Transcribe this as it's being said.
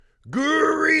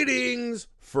Greetings,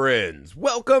 friends.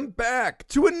 Welcome back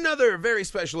to another very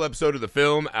special episode of the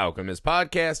Film Alchemist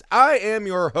Podcast. I am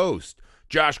your host,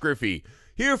 Josh Griffey,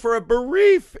 here for a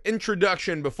brief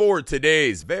introduction before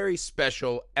today's very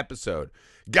special episode.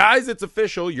 Guys, it's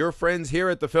official. Your friends here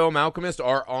at the Film Alchemist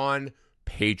are on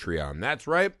Patreon. That's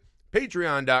right.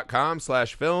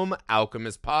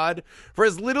 Patreon.com/filmalchemistpod. For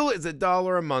as little as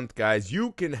 $1 a month, guys,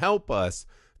 you can help us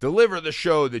deliver the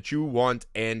show that you want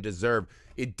and deserve.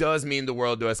 It does mean the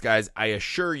world to us, guys. I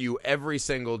assure you, every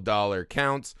single dollar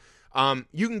counts.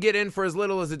 You can get in for as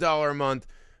little as $1 a month,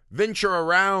 venture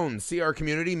around, see our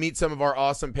community, meet some of our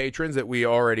awesome patrons that we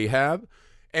already have.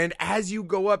 And as you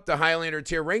go up the Highlander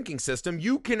tier ranking system,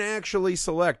 you can actually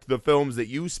select the films that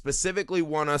you specifically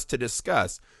want us to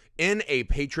discuss in a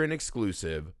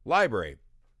patron-exclusive library.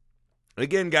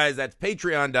 Again, guys, that's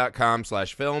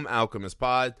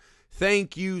patreon.com/filmalchemistpod.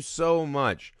 Thank you so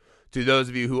much to those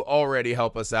of you who already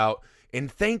help us out.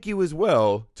 And thank you as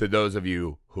well to those of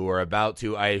you who are about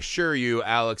to. I assure you,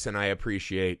 Alex and I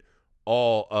appreciate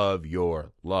all of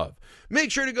your love.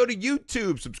 Make sure to go to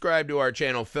YouTube, subscribe to our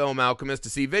channel, Film Alchemist, to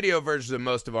see video versions of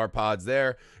most of our pods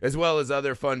there, as well as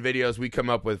other fun videos we come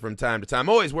up with from time to time.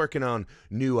 Always working on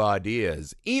new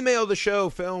ideas. Email the show,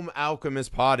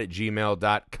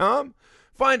 filmalchemistpod@gmail.com.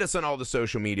 Find us on all the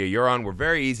social media you're on. We're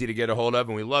very easy to get a hold of,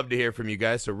 and we love to hear from you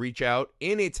guys, so reach out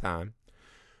anytime.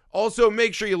 Also,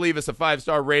 make sure you leave us a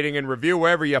 5-star rating and review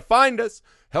wherever you find us.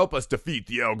 Help us defeat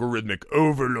the algorithmic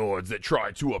overlords that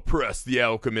try to oppress the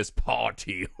Alchemist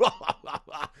Party.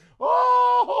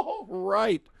 Oh,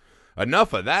 right.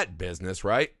 Enough of that business,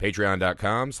 right?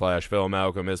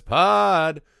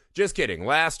 Patreon.com/filmalchemistpod. Just kidding.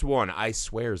 Last one. I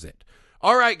swears it.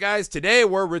 All right, guys. Today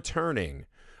we're returning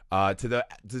to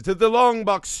the long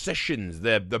box sessions,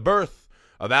 the birth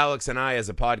of Alex and I as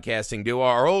a podcasting duo,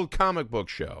 our old comic book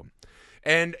show.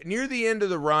 And near the end of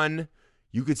the run,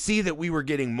 you could see that we were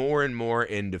getting more and more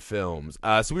into films.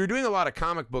 So we were doing a lot of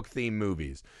comic book themed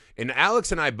movies. And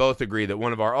Alex and I both agree that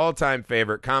one of our all-time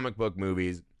favorite comic book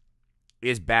movies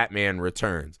is Batman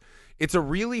Returns. It's a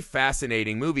really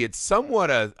fascinating movie. It's somewhat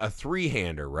a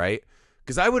three-hander, right?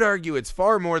 Because I would argue it's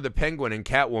far more the Penguin and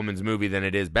Catwoman's movie than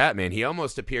it is Batman. He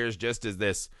almost appears just as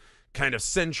this kind of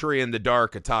sentry in the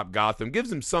dark atop Gotham.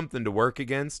 Gives him something to work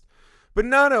against, but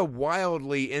not a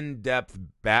wildly in-depth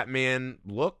Batman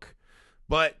look.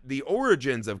 But the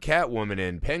origins of Catwoman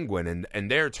and Penguin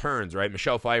and their turns, right?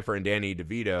 Michelle Pfeiffer and Danny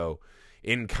DeVito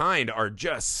in kind are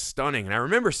just stunning. And I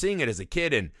remember seeing it as a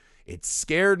kid, and it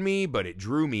scared me, but it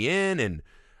drew me in. And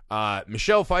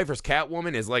Michelle Pfeiffer's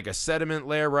Catwoman is like a sediment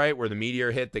layer, right, where the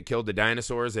meteor hit that killed the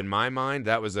dinosaurs. In my mind,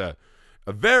 that was a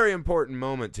very important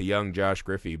moment to young Josh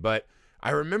Griffey. But I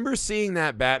remember seeing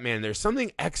that Batman. There's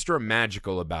something extra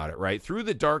magical about it, right? Through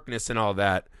the darkness and all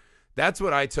that, that's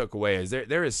what I took away. Is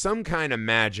there is some kind of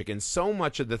magic in so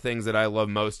much of the things that I love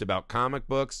most about comic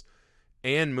books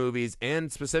and movies, and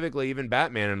specifically even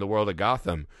Batman in the world of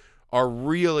Gotham, are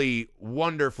really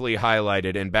wonderfully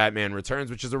highlighted in Batman Returns,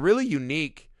 which is a really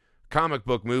unique comic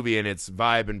book movie in its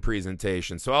vibe and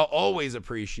presentation. So I'll always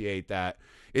appreciate that.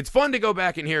 It's fun to go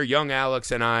back and hear young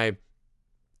Alex and I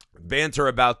banter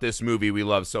about this movie we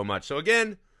love so much. So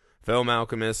again, Film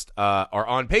Alchemist are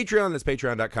on Patreon. That's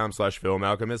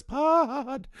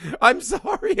patreon.com/filmalchemistpod. I'm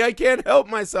sorry, I can't help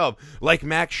myself. Like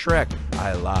Max Shrek,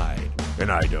 I lied,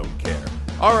 and I don't care.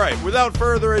 All right, without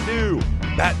further ado,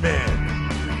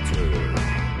 Batman Returns.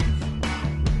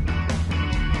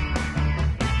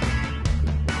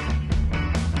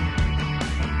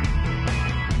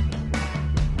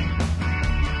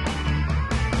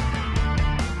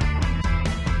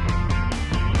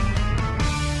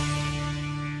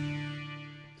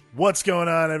 What's going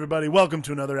on, everybody? Welcome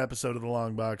to another episode of the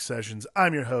Long Box Sessions.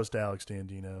 I'm your host, Alex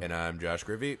Dandino. And I'm Josh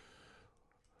Griffey.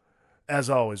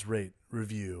 As always, rate,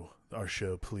 review our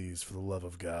show, please, for the love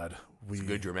of God. It's a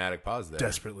good dramatic pause there.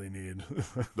 Desperately need.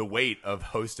 The weight of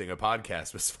hosting a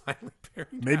podcast was finally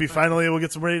bearing down. Maybe finally we'll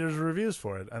get some ratings and reviews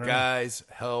for it. I don't know. Guys,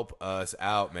 help us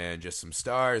out, man. Just some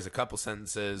stars, a couple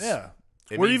sentences. Yeah.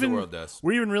 It means the world does.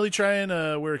 We're even really trying,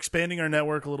 we're expanding our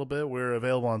network a little bit. We're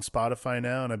available on Spotify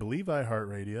now, and I believe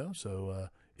iHeartRadio. So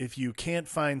if you can't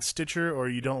find Stitcher or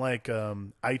you don't like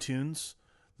iTunes,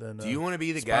 then do you want to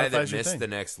be the guy that missed the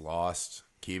next Lost,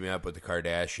 keeping up with the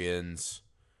Kardashians,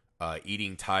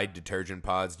 eating Tide detergent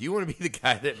pods? Do you want to be the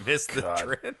guy that missed the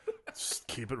trend? Just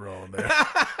keep it rolling there.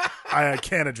 I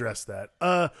can't address that.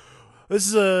 This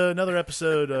is another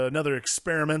episode, another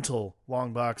experimental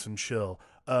Long Box and Chill.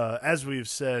 As we've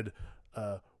said,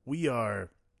 we are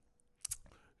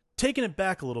taking it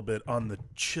back a little bit on the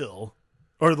chill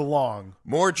Or the long.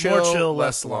 More chill,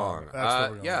 less long. That's what we're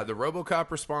going yeah, with. the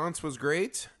RoboCop response was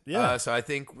great. Yeah. So I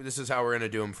think this is how we're going to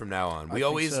do them from now on. We think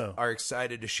always so. are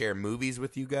excited to share movies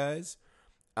with you guys.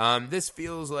 This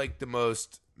feels like the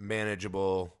most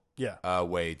manageable Yeah.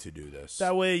 way to do this.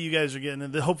 That way you guys are getting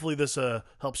it. Hopefully this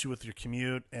helps you with your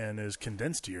commute and is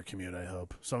condensed to your commute, I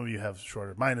hope. Some of you have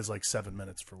shorter. Mine is like 7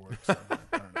 minutes for work. So I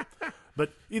don't know.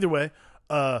 But either way,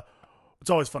 it's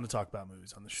always fun to talk about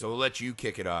movies on the show. So we'll let you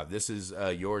kick it off. This is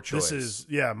your choice. This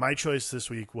is, my choice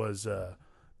this week was the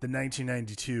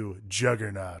 1992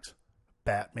 juggernaut,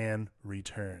 Batman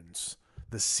Returns,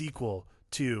 the sequel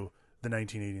to the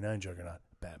 1989 juggernaut,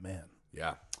 Batman.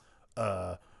 Yeah.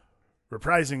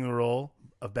 Reprising the role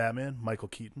of Batman, Michael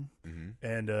Keaton. Mm-hmm.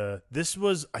 And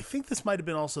I think this might have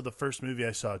been also the first movie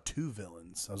I saw two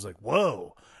villains. I was like,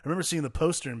 whoa. I remember seeing the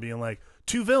poster and being like,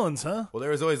 two villains, huh? Well,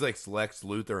 there was always like Lex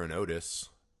Luthor and Otis.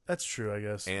 That's true, I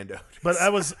guess. And Otis. But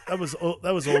that was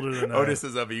older than Otis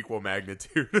is of equal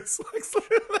magnitude as Lex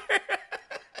Luthor.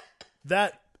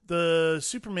 The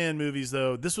Superman movies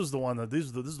though. This was the one that this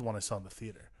is the one I saw in the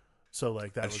theater. So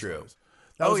like That's was true. always,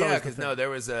 Oh yeah, always the because thing. there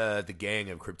was the gang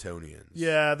of Kryptonians.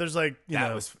 Yeah, there's like you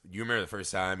know. You remember the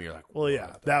first time you're like, Well, yeah,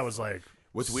 what the that was like.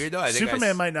 What's weird though? I think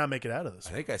Superman might not make it out of this.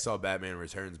 I think I saw Batman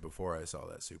Returns before I saw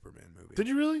that Superman movie. Did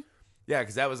you really? Yeah,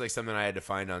 because that was like something I had to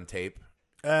find on tape.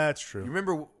 That's true. You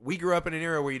remember we grew up in an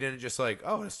era where you didn't just like,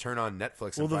 oh, let's turn on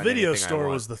Netflix. Well, And the find video anything I store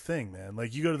want. was the thing, man.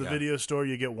 Like you go to the video store,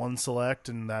 you get one select,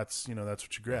 and that's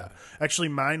what you grab. Actually,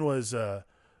 mine was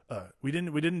we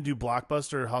didn't do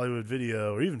Blockbuster, Hollywood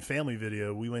Video, or even Family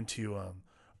Video. We went to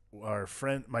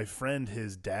my friend,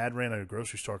 his dad ran a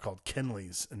grocery store called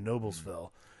Kenley's in Noblesville,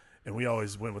 and we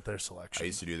always went with their selection. I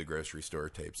used to do the grocery store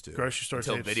tapes too. Grocery store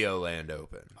until tapes. Videoland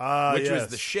opened, yes. which was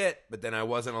the shit. But then I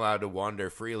wasn't allowed to wander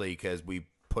freely because we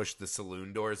pushed the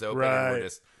saloon doors open. Right.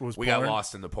 And Was we got porn?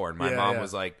 lost in the porn. My Yeah, mom yeah.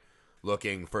 was like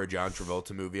looking for a John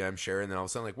Travolta movie, I'm sure, and then all of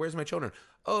a sudden like, "Where's my children?"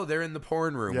 Oh, they're in the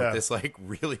porn room Yeah. with this like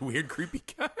really weird, creepy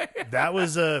guy. That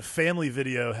was a Family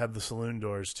Video had the saloon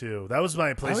doors too. That was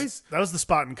my place. Always- that was the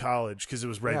spot in college because it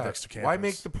was right Yeah. next to campus. Why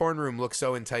make the porn room look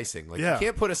so enticing? Like Yeah. you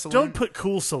can't put a saloon. Don't put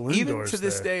cool saloon Even doors to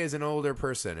this there. day, as an older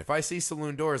person, if I see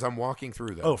saloon doors, I'm walking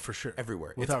through them. Oh, for sure.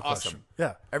 everywhere. Without it's awesome. question.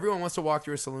 Yeah. Everyone wants to walk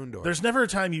through a saloon door. There's never a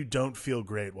time you don't feel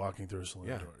great walking through saloon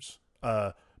Yeah. doors.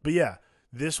 But yeah,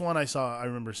 this one I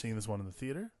remember seeing this one in the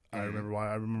theater. Mm-hmm. I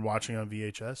remember watching on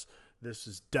VHS. This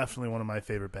is definitely one of my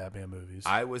favorite Batman movies.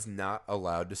 I was not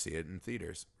allowed to see it in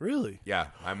theaters. Really? Yeah,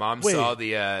 my mom Wait. saw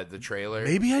the trailer.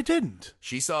 Maybe I didn't.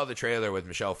 She saw the trailer with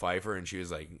Michelle Pfeiffer, and she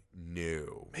was like,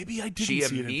 "No." Maybe I didn't She see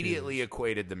it in immediately theaters.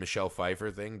 equated the Michelle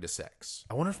Pfeiffer thing to sex.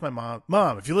 I wonder if my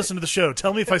mom, if you listen to the show,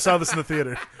 tell me if I saw this in the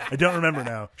theater. I don't remember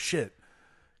now. Shit.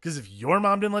 Because if your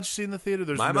mom didn't let you see it in the theater,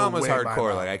 there's My no mom was way my hardcore.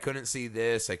 mom- Like I couldn't see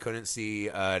this. I couldn't see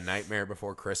Nightmare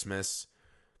Before Christmas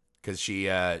because she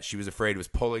was afraid it was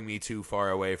pulling me too far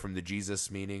away from the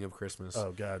Jesus meaning of Christmas.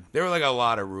 Oh God. There were like a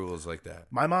lot of rules like that.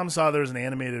 My mom saw there was an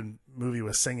animated movie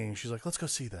with singing. She's like, let's go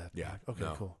see that. Yeah. I'm like, okay,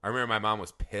 no. cool. I remember my mom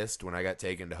was pissed when I got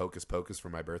taken to Hocus Pocus for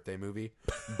my birthday movie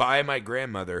by my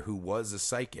grandmother, who was a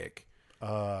psychic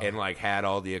and like had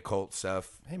all the occult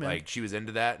stuff. Hey, man. Like she was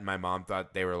into that, and my mom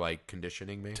thought they were like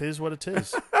conditioning me. Tis what it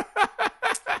is.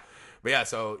 But yeah,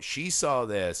 so she saw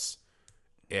this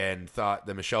and thought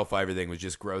the Michelle Pfeiffer thing was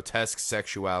just grotesque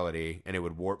sexuality, and it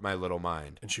would warp my little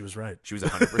mind. And she was right. She was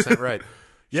 100% right.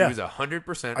 Yeah. She was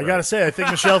 100% right. I gotta say, I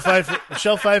think Michelle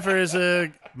Pfeiffer as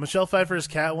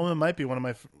Catwoman might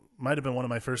have been one of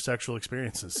my first sexual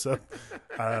experiences. So,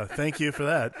 thank you for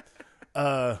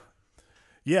that.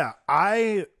 Yeah,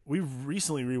 we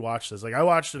recently rewatched this. Like I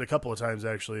watched it a couple of times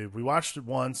actually. We watched it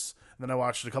once, and then I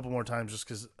watched it a couple more times just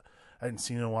because I hadn't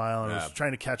seen it in a while, and I was Yeah.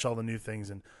 trying to catch all the new things.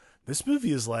 And this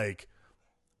movie is like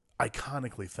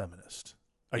iconically feminist.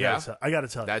 I gotta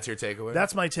tell you. That's your takeaway?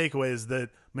 That's my takeaway is that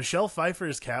Michelle Pfeiffer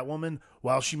as Catwoman,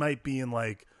 while she might be in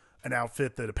like an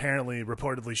outfit that apparently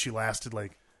reportedly she lasted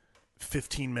like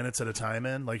 15 minutes at a time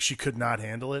in, like she could not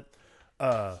handle it.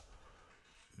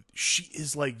 She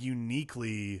is like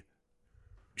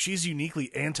she's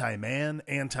uniquely anti-man,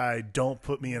 don't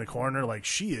put me in a corner. Like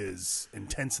she is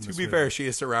intense in to this be movie. fair, she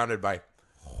is surrounded by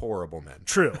horrible men.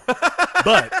 True.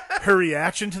 But her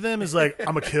reaction to them is like, I'm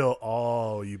gonna kill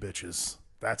all you bitches.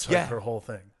 That's her whole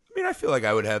thing. I mean, I feel like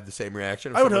I would have the same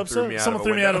reaction if I would someone hope threw so. me out Someone of a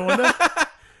threw me out of a window. That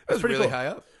was pretty really cool. high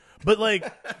up. But like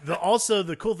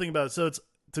the cool thing about it, so it's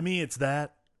to me it's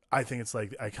that I think it's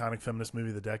like the iconic feminist movie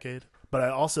of the decade. But I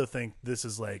also think this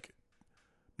is like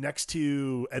next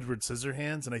to Edward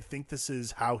Scissorhands, and I think this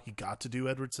is how he got to do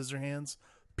Edward Scissorhands,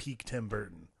 peak Tim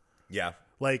Burton. Yeah.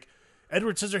 Like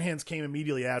Edward Scissorhands came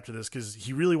immediately after this because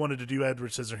he really wanted to do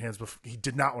Edward Scissorhands, but he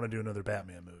did not want to do another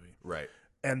Batman movie. Right.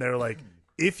 And they're like,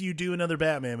 if you do another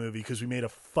Batman movie, because we made a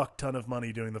fuck ton of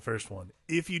money doing the first one,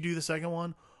 if you do the second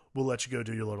one, we'll let you go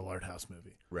do your little art house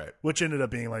movie. Right. Which ended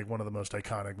up being like one of the most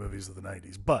iconic movies of the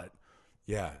 90s. But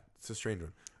yeah, it's a strange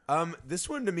one. This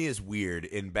one to me is weird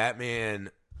in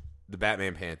Batman, the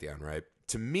Batman Pantheon, right?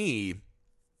 To me, I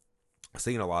was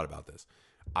thinking a lot about this.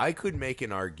 I could make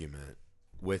an argument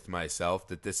with myself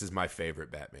that this is my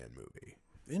favorite Batman movie.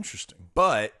 Interesting.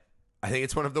 But I think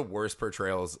it's one of the worst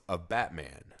portrayals of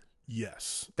Batman.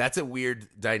 Yes. That's a weird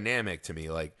dynamic to me.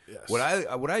 Like, yes. what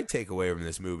I take away from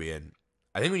this movie, and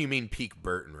I think when you mean peak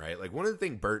Burton, right? Like, one of the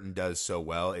things Burton does so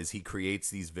well is he creates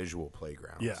these visual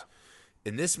playgrounds. Yeah.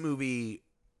 In this movie,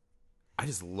 I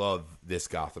just love this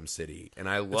Gotham City, and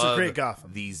I It's a love great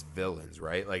Gotham. these villains,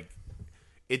 right? Like,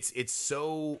 it's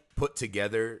so put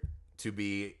together to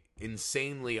be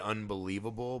insanely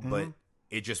unbelievable, but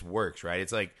it just works, right?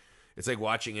 It's like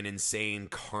watching an insane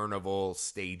carnival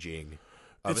staging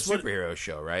of a superhero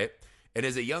show, right? And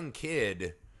as a young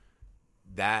kid,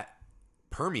 that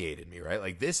permeated me, right?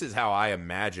 Like, this is how I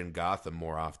imagine Gotham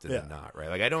more often than not, right?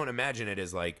 Like, I don't imagine it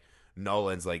as like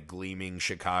Nolan's like gleaming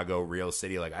Chicago real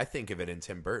city. Like, I think of it in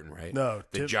Tim Burton, right? No,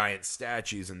 the giant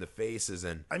statues and the faces,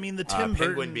 and I mean the Tim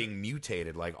Penguin Burton being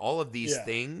mutated, like all of these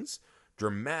things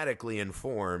dramatically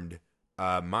informed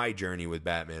my journey with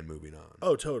Batman moving on.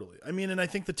 Oh, totally. I mean, and I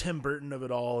think the Tim Burton of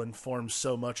it all informs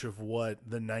so much of what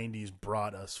the 90s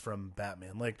brought us from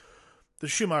Batman. Like, the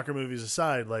Schumacher movies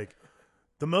aside, like,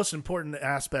 the most important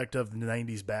aspect of the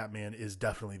 90s Batman is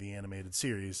definitely the animated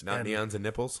series. Not neons and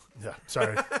nipples? Yeah,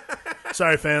 sorry.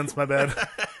 Sorry, fans, my bad.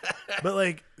 But,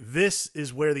 like, this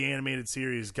is where the animated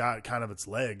series got kind of its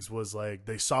legs, was, like,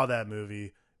 they saw that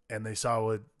movie, and they saw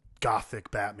what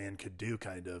Gothic Batman could do,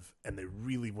 kind of, and they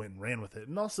really went and ran with it.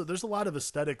 And also, there's a lot of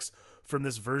aesthetics from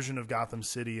this version of Gotham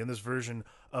City and this version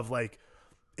of, like,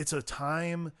 it's a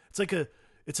time,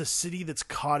 it's a city that's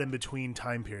caught in between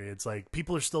time periods. Like,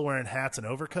 people are still wearing hats and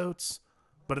overcoats,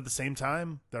 but at the same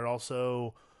time, they're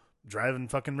also driving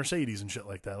fucking Mercedes and shit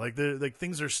like that. Like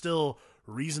things are still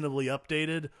reasonably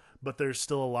updated, but there's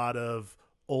still a lot of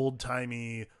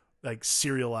old-timey, like,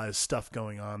 serialized stuff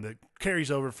going on that carries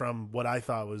over from what I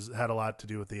thought had a lot to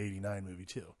do with the 89 movie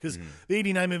too. Because the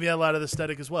 89 movie had a lot of the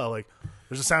aesthetic as well. Like,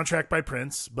 there's a soundtrack by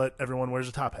Prince, but everyone wears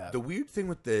a top hat. The weird thing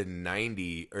with the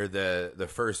 90 or the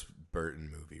first Burton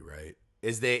movie, right,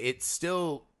 is that it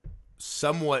still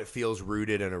somewhat feels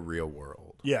rooted in a real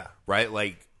world. Yeah. Right?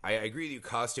 Like, I agree with you,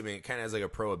 costuming, it kind of has like a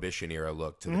Prohibition era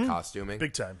look to the costuming.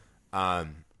 Big time.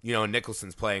 You know,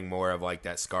 Nicholson's playing more of like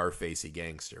that Scarfacey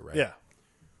gangster, right? Yeah.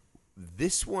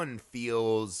 This one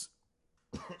feels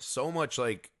so much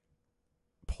like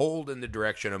pulled in the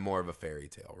direction of more of a fairy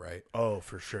tale, right? Oh,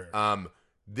 for sure.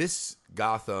 This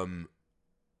Gotham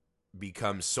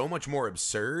becomes so much more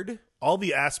absurd. All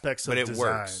the aspects of But it design.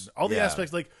 works. All the Yeah.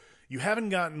 aspects, like, you haven't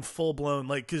gotten full blown,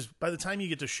 like, because by the time you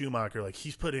get to Schumacher, like,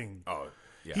 he's putting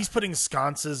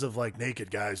sconces of, like, naked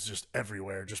guys just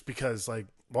everywhere, just because, like,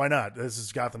 why not? This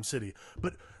is Gotham City.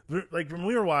 But, like, when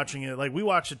we were watching it, like, we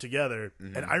watched it together,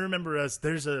 and I remember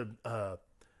there's a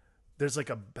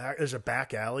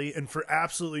back alley, and for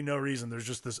absolutely no reason, there's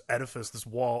just this edifice, this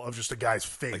wall of just a guy's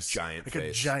face,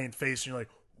 a giant face, and you're like,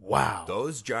 wow.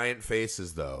 Those giant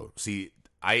faces, though. See,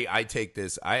 I take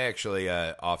this. I actually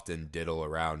often diddle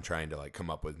around trying to like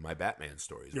come up with my Batman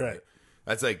stories. Right.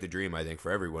 That's like the dream, I think,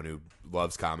 for everyone who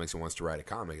loves comics and wants to write a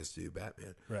comic is to do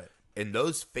Batman. Right. And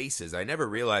those faces, I never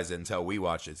realized it until we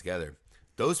watched it together.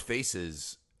 Those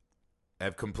faces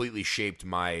have completely shaped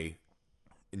my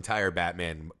entire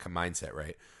Batman mindset,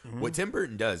 right? What Tim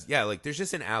Burton does, like, there's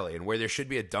just an alley, and where there should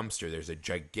be a dumpster, there's a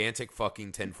gigantic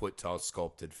fucking 10-foot tall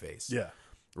sculpted face. Yeah.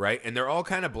 Right? And they're all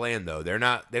kind of bland, though.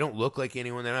 They don't look like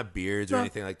anyone. They're not beards or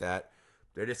anything like that.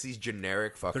 They're just these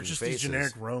generic fucking faces. They're just these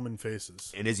generic Roman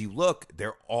faces. And as you look,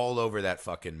 they're all over that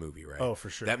fucking movie, right? Oh, for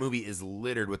sure. That movie is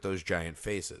littered with those giant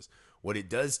faces. What it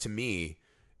does to me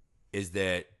is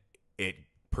that it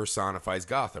personifies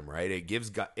Gotham, right?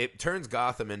 It turns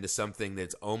Gotham into something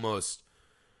that's almost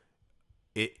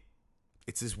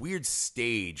it's this weird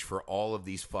stage for all of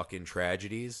these fucking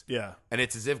tragedies. Yeah. And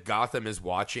it's as if Gotham is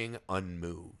watching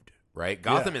unmoved, right?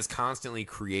 Gotham is constantly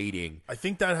creating. I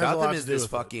think that has Gotham a lot is to do this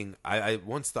with fucking. I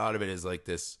once thought of it as like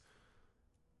this,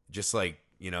 just like,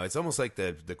 you know, it's almost like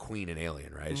the Queen in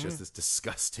Alien, right? It's just this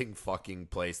disgusting fucking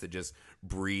place that just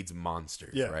breeds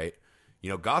monsters, right? You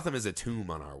know, Gotham is a tomb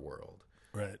on our world,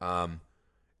 right?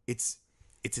 It's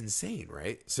insane,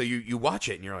 right? So you watch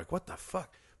it and you're like, what the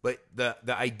fuck? But the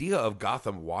idea of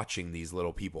Gotham watching these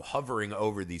little people, hovering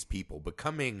over these people,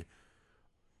 becoming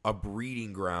a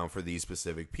breeding ground for these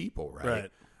specific people, right?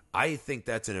 Right. I think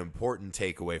that's an important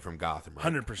takeaway from Gotham, right?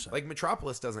 100%. Like,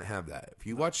 Metropolis doesn't have that. If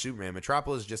you watch Superman,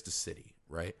 Metropolis is just a city,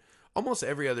 right? Almost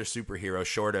every other superhero,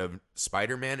 short of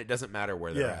Spider-Man, it doesn't matter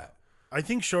where they're at. I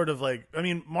think short of like, I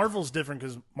mean, Marvel's different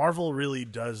because Marvel really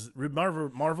does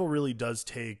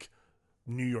take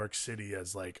New York City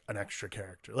as like an extra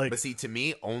character. Like, But see, to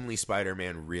me, only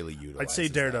Spider-Man really utilizes I'd say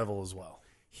Daredevil as well.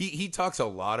 He talks a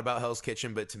lot about Hell's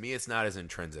Kitchen, but to me, it's not as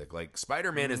intrinsic. Like,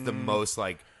 Spider-Man is the most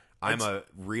like, I'm a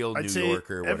real New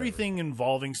Yorker. Whatever. Everything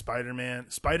involving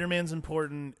Spider-Man's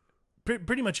important.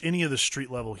 Pretty much any of the street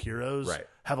level heroes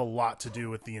have a lot to do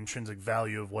with the intrinsic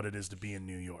value of what it is to be in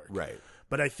New York. Right.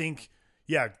 But I think,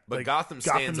 yeah. But like, Gotham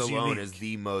stands alone unique. as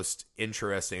the most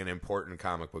interesting and important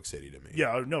comic book city to me.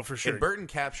 Yeah, no, for sure. And Burton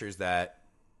captures that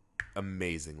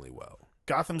amazingly well.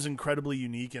 Gotham's incredibly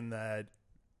unique in that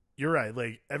you're right.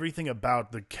 Like, everything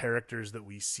about the characters that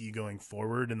we see going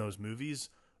forward in those movies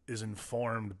is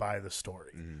informed by the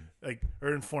story, like,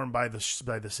 or informed by the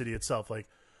city itself. Like,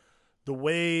 the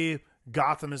way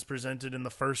Gotham is presented in the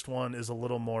first one is a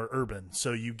little more urban,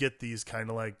 so you get these kind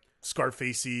of like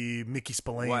Scarfacey, Mickey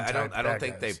Spillane. Well,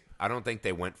 I don't think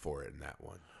they went for it in that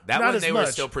one. That Not one as they were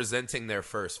much. still presenting their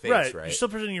first face, right? You're still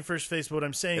presenting your first face. But what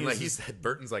I'm saying And like is, he said,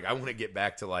 Burton's like, I want to get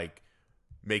back to like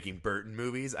making Burton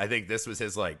movies. I think this was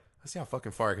his like, let's see how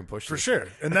fucking far I can push for this. sure,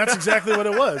 and that's exactly what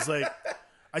it was. Like,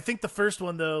 I think the first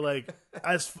one though, like,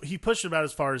 as he pushed it about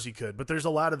as far as he could, but there's a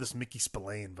lot of this Mickey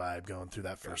Spillane vibe going through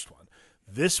that first one.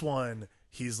 This one,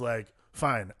 he's like,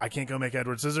 fine, I can't go make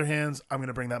Edward Scissorhands. I'm going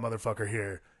to bring that motherfucker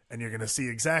here, and you're going to see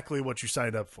exactly what you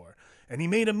signed up for. And he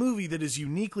made a movie that is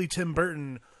uniquely Tim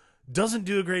Burton, doesn't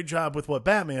do a great job with what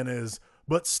Batman is,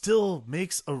 but still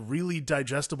makes a really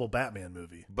digestible Batman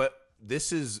movie. But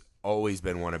this has always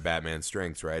been one of Batman's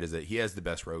strengths, right? Is that he has the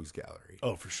best rogues gallery.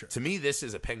 Oh, for sure. To me, this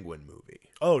is a Penguin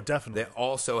movie. Oh, definitely. That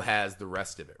also has the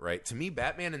rest of it, right? To me,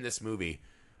 Batman in this movie,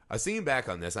 I was thinking back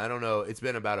on this. I don't know. It's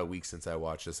been about a week since I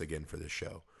watched this again for this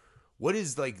show. What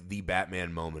is like the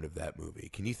Batman moment of that movie?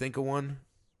 Can you think of one?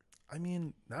 I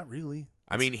mean, not really.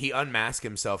 I mean, he unmasked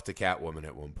himself to Catwoman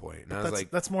at one point, and I was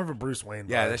like, that's more of a Bruce Wayne.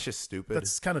 "Yeah, vibe. that's just stupid."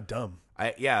 That's kind of dumb.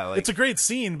 Like, it's a great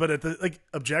scene, but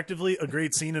objectively a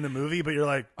great scene in a movie. But you're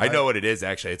like, I know what it is.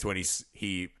 Actually, it's when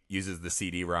he uses the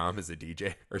CD-ROM as a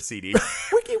DJ or CD.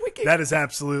 Wiki. That is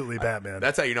absolutely Batman.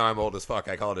 That's how you know I'm old as fuck.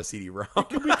 I call it a CD-ROM.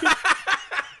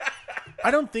 I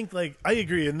don't think I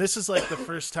agree, and this is like the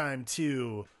first time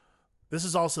too. This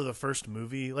is also the first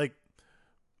movie, like,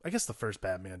 I guess the first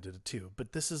Batman did it too,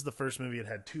 but this is the first movie it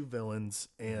had two villains,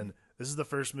 and this is the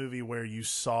first movie where you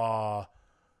saw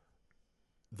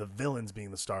the villains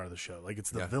being the star of the show. Like, it's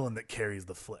the villain that carries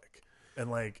the flick.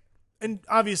 And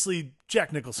obviously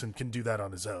Jack Nicholson can do that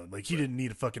on his own. Like, he didn't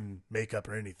need a fucking makeup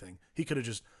or anything. He could have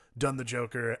just done the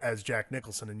Joker as Jack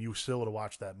Nicholson and you still would have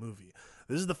watched that movie.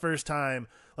 This is the first time,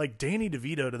 like, Danny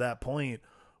DeVito to that point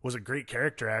was a great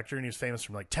character actor, and he was famous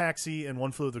from like Taxi and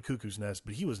One Flew Over the Cuckoo's Nest,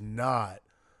 but he was not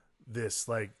this,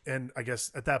 like, and I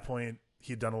guess at that point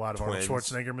he'd done a lot of Arnold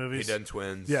Schwarzenegger movies. He'd done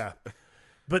Twins. Yeah.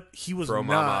 But he was Throw not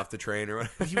Mom off the train or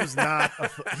whatever. he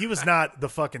was not the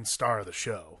fucking star of the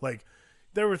show. Like,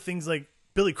 there were things like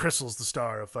Billy Crystal's the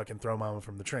star of fucking Throw Mama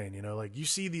from the Train, you know? Like, you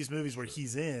see these movies where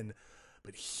he's in,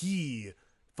 but he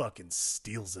fucking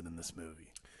steals it in this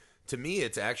movie. To me,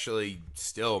 it's actually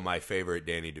still my favorite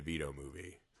Danny DeVito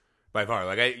movie. By far.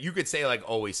 Like, you could say, like,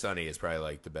 Always Sunny is probably,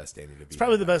 like, the best Danny DeVito. It's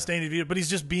probably the best Danny DeVito, but he's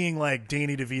just being, like,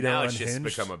 Danny DeVito now it's unhinged.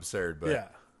 just become absurd, but yeah.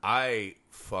 I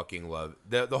fucking love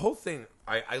the whole thing.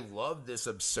 I love this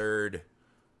absurd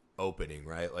opening,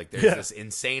 right? Like, there's this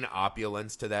insane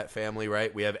opulence to that family,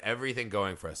 right? We have everything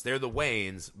going for us. They're the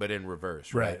Waynes, but in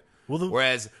reverse, right? Well,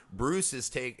 whereas Bruce his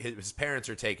parents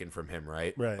are taken from him,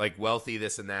 right? Right. Like, wealthy,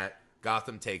 this and that.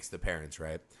 Gotham takes the parents,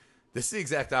 right? This is the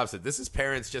exact opposite. This is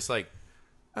parents just like,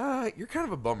 you're kind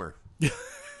of a bummer.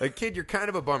 Like, kid, you're kind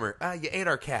of a bummer. You ate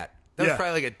our cat. That was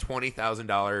probably like a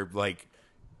 $20,000 like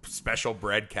special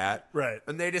bred cat. Right.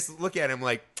 And they just look at him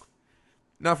like,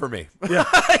 not for me. Yeah.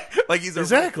 Like, he's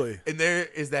exactly. And there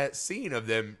is that scene of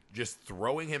them just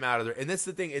throwing him out of there. And that's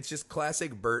the thing. It's just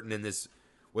classic Burton in this.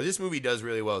 What this movie does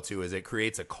really well too is it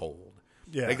creates a cold.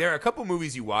 Yeah. Like, there are a couple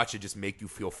movies you watch that just make you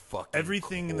feel fucking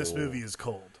everything cold. in this movie is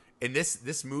cold. And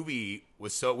this movie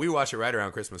was so, we watched it right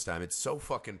around Christmas time. It's so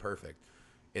fucking perfect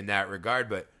in that regard.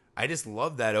 But I just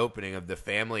love that opening of the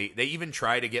family. They even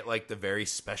try to get like the very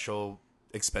special,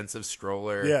 expensive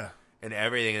stroller, and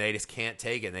everything, and they just can't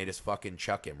take it. And they just fucking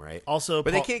chuck him, right? Also,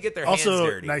 but they can't get their hands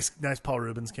dirty. Nice Paul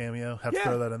Rubens cameo. Have to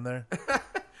throw that in there. But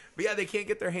yeah, they can't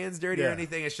get their hands dirty or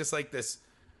anything. It's just like this.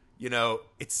 You know,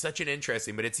 it's such an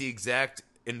interesting, but it's the exact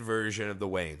inversion of the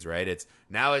Waynes, right? It's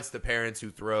the parents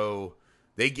who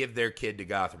they give their kid to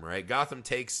Gotham, right? Gotham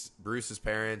takes Bruce's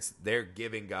parents, they're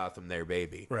giving Gotham their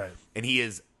baby. Right. And he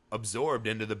is absorbed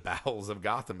into the bowels of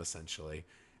Gotham, essentially,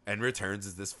 and returns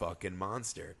as this fucking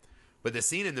monster. But the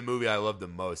scene in the movie I love the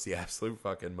most, the absolute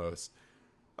fucking most,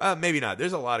 maybe not.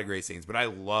 There's a lot of great scenes, but I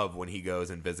love when he goes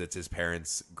and visits his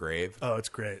parents' grave. Oh, it's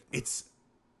great. It's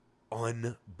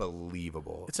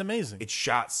unbelievable. It's amazing. It's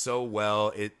shot so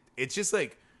well. It's just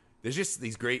like there's just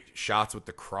these great shots with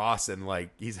the cross and like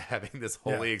he's having this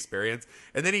holy experience,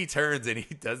 and then he turns and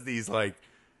he does these like,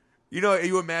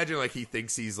 you imagine like he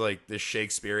thinks he's like this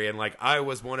Shakespearean, like I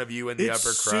was one of you in the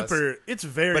upper crust. It's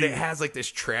very, but it has like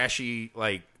this trashy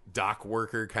like dock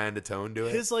worker kind of tone to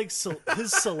it. His like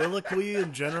his soliloquy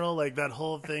in general, like that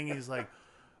whole thing. He's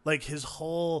like his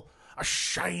whole a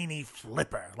shiny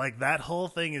flipper, like that whole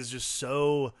thing is just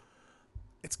so.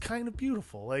 It's kind of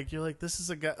beautiful. Like you're like, this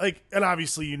is a guy. Like, and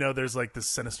obviously there's like this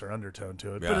sinister undertone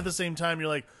to it, but at the same time you're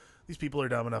like, these people are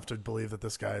dumb enough to believe that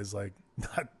this guy is like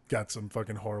not got some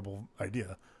fucking horrible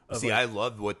idea. See, I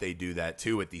love what they do that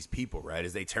too with these people, right?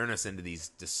 Is they turn us into these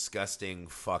disgusting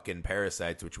fucking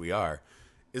parasites, which we are.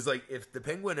 Is like if the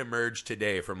Penguin emerged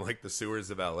today from like the sewers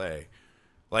of LA,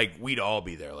 like we'd all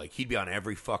be there. Like he'd be on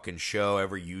every fucking show.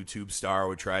 Every YouTube star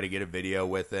would try to get a video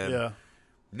with him. Yeah.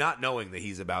 Not knowing that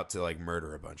he's about to like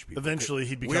murder a bunch of people. Eventually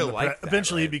he'd become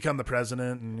he'd become the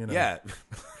president, and Yeah.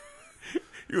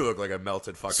 You look like a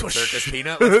melted fucking circus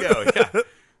peanut. Let's go. Yeah.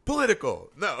 Political.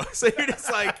 No. So you're just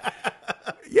like,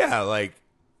 yeah, like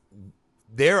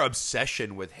their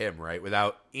obsession with him, right?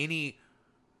 Without any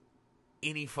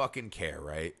fucking care,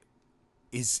 right?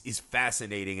 Is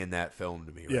fascinating in that film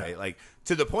to me, right? Yeah. Like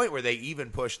to the point where they even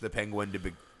push the Penguin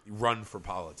to run for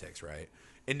politics, right?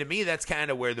 And to me, that's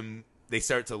kind of where they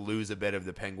start to lose a bit of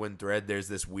the Penguin thread. There's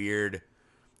this weird.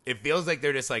 It feels like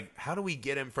they're just like, how do we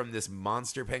get him from this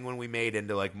monster penguin we made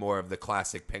into like more of the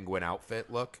classic Penguin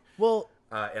outfit look? Well,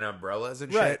 and umbrellas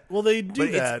and right. shit. Well, they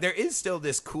do that. There is still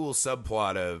this cool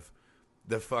subplot of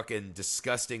the fucking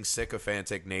disgusting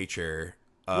sycophantic nature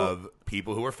of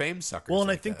people who are fame suckers. Well, and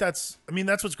like I think that.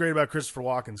 that's what's great about Christopher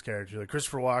Walken's character. Like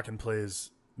Christopher Walken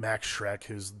plays Max Schreck,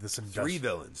 who's this Three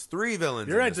villains.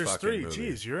 You're right. There's three.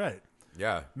 Movie. Jeez, you're right.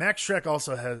 Yeah. Max Schreck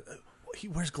also has. He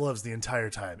wears gloves the entire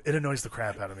time. It annoys the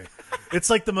crap out of me. It's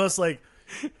like the most like.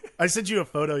 I sent you a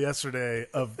photo yesterday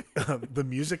of the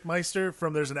Music Meister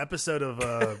from. There's an episode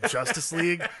of Justice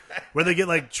League where they get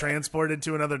like transported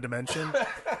to another dimension,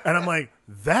 and I'm like,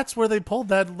 that's where they pulled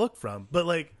that look from. But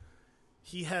like,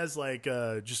 he has like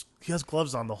he has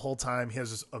gloves on the whole time. He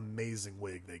has this amazing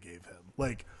wig they gave him.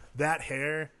 Like that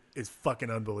hair is fucking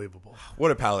unbelievable.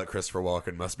 What a palette Christopher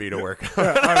Walken must be to work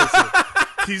on. Honestly.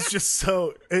 He's just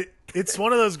so it's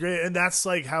one of those great, and that's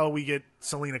like how we get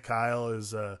Selena Kyle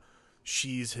is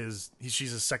she's his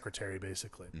secretary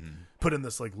basically, put in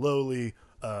this like lowly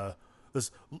this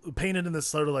painted in this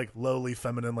sort of like lowly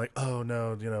feminine like, oh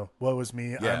no, woe is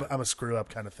me, Yeah. I'm a screw up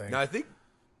kind of thing. Now I think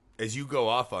as you go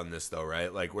off on this though,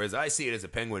 right? Like whereas I see it as a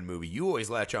Penguin movie, you always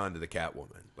latch on to the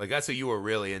Catwoman. Like that's what you were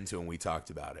really into when we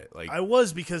talked about it. Like I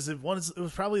was, because it was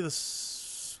probably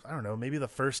I don't know, maybe the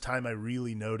first time I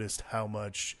really noticed how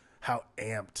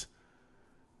amped,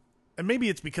 and maybe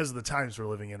it's because of the times we're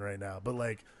living in right now, but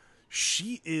like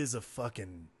she is a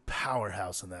fucking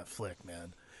powerhouse in that flick,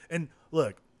 man. And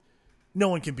look, no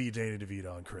one can beat Danny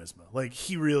DeVito on charisma. Like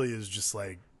he really is just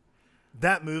like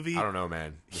that movie. I don't know,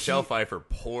 man. Michelle Pfeiffer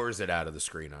pours it out of the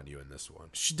screen on you in this one.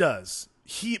 She does.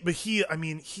 I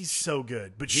mean, he's so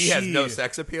good. But he has no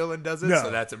sex appeal and does it, no,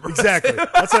 so that's impressive. Exactly.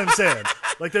 That's what I'm saying.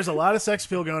 Like, there's a lot of sex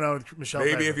appeal going on with Michelle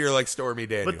Maybe Pfeiffer. if you're like Stormy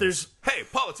Daniels. But there's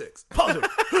politics.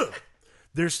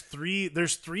 There's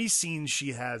three scenes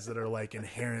she has that are like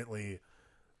inherently,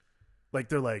 like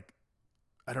they're like,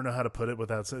 I don't know how to put it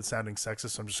without sounding sexist,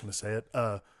 so I'm just going to say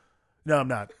it. No, I'm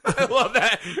not. I love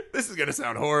that. This is going to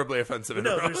sound horribly offensive.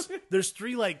 No, there's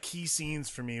three like key scenes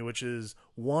for me, which is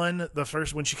one, the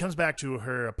first when she comes back to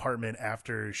her apartment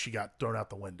after she got thrown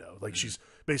out the window. Like she's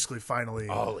basically finally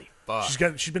holy fuck.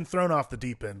 She's been thrown off the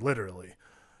deep end, literally.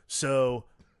 So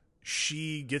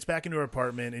she gets back into her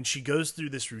apartment and she goes through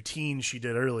this routine she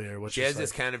did earlier, which she is has like,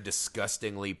 this kind of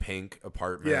disgustingly pink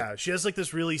apartment. yeah, she has like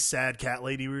this really sad cat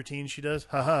lady routine she does.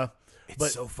 Haha.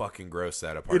 It's so fucking gross,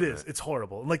 that apartment. It is. It's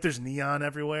horrible. And like there's neon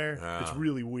everywhere. It's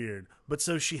really weird. But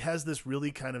so she has this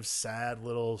really kind of sad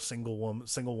little single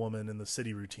woman in the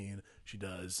city routine she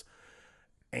does.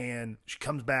 And she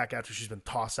comes back after she's been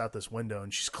tossed out this window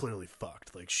and she's clearly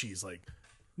fucked. Like she's like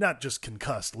not just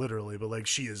concussed literally, but like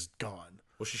she is gone.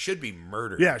 Well, she should be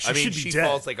murdered. Yeah, she should be she dead.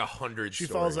 falls like 100 She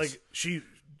stories. falls like she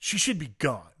she should be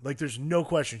gone. Like, there's no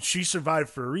question. She survived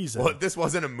for a reason. Well, if this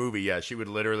wasn't a movie, yeah, she would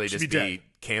literally just be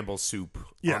Campbell's soup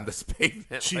on the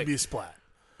pavement. She'd be a splat.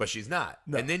 But she's not.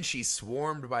 No. And then she's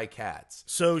swarmed by cats.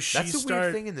 So that's a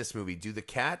weird thing in this movie. Do the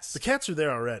cats? The cats are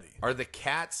there already. Are the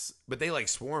cats? But they like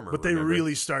swarm her. But they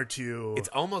really start to. It's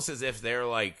almost as if they're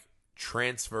like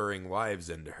transferring lives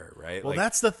into her, right? Well, like,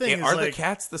 that's the thing. Are the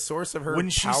cats the source of her when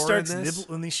she power starts in this?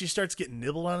 when she starts getting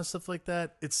nibbled on and stuff like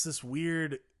that? It's this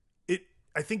weird.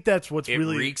 I think that's what's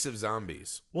really reeks of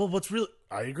zombies. Well,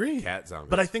 I agree. Cat zombies.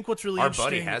 But I think what's really interesting. Our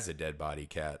buddy has a dead body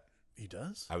cat. He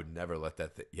does? I would never let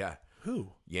that. Yeah.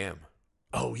 Who? Yam.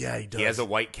 Oh, yeah, he does. He has a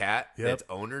white cat. Its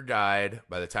owner died.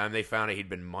 By the time they found it, he'd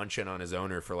been munching on his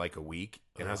owner for like a week.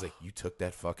 And I was like, you took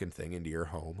that fucking thing into your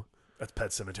home? That's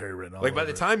Pet Cemetery written all Like, by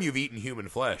over the time you've eaten human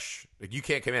flesh, like, you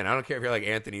can't come in. I don't care if you're like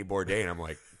Anthony Bourdain. I'm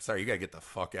like, sorry, you got to get the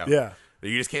fuck out. Yeah.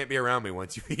 You just can't be around me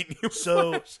once you've eaten human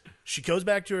flesh. She goes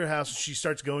back to her house and she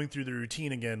starts going through the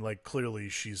routine again. Like, clearly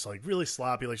she's like really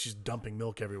sloppy, like she's dumping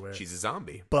milk everywhere. She's a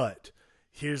zombie. But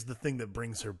here's the thing that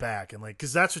brings her back, and like,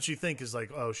 because that's what you think is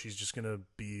like, oh, she's just gonna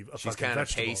be a she's fucking kind of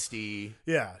vegetable. Pasty.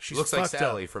 Yeah, she looks like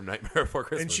Sally from Nightmare Before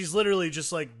Christmas, and she's literally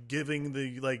just like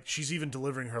giving she's even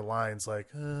delivering her lines like.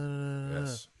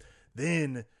 Yes.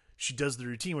 Then she does the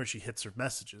routine where she hits her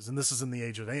messages, and this is in the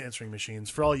age of answering machines.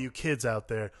 For all you kids out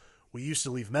there, we used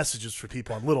to leave messages for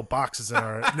people on little boxes in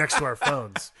our next to our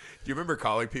phones. Do you remember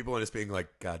calling people and just being like,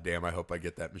 God damn, I hope I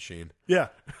get that machine? Yeah.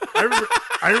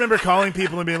 I remember calling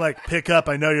people and being like, pick up,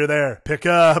 I know you're there. Pick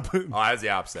up. Oh, I was the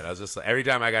opposite. I was just like, every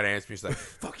time I got an answer, she's like,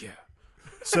 fuck yeah.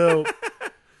 So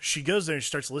she goes there and she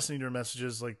starts listening to her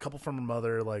messages, like a couple from her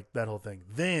mother, like that whole thing.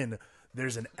 Then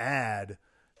there's an ad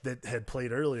that had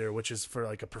played earlier, which is for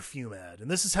like a perfume ad. And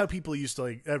this is how people used to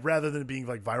like, rather than being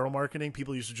like viral marketing,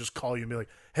 people used to just call you and be like,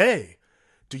 hey,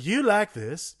 do you like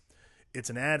this? It's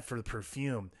an ad for the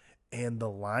perfume. And the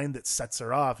line that sets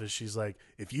her off is she's like,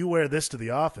 if you wear this to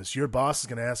the office, your boss is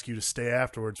going to ask you to stay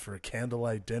afterwards for a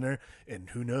candlelight dinner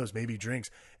and who knows, maybe drinks.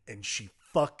 And she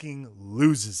fucking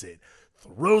loses it.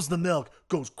 Throws the milk,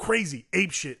 goes crazy,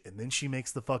 ape shit, and then she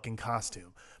makes the fucking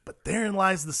costume. But therein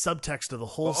lies the subtext of the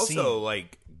whole scene. Also,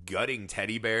 like, gutting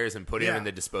teddy bears and putting them in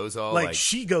the disposal. Like,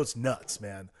 she goes nuts,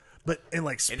 man. But, and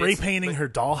like, spray painting her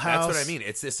dollhouse. That's what I mean.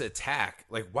 It's this attack.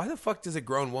 Like, why the fuck does a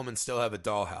grown woman still have a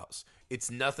dollhouse? It's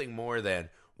nothing more than,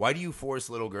 why do you force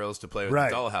little girls to play with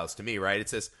a dollhouse to me, right?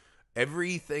 It's this,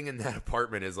 everything in that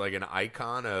apartment is like an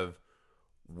icon of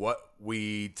what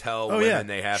we tell women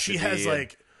they have to be. She has,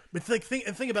 like... But like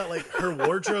think about like her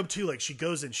wardrobe too. Like she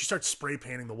goes in, she starts spray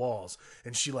painting the walls,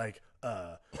 and she like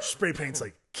spray paints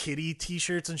like kitty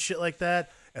t-shirts and shit like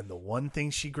that. And the one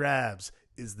thing she grabs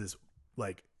is this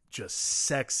like just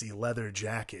sexy leather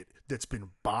jacket that's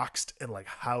been boxed and like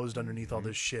housed underneath all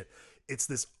this shit. It's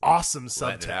this awesome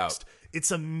subtext.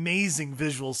 It's amazing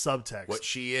visual subtext. What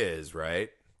she is, right?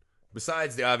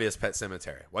 Besides the obvious Pet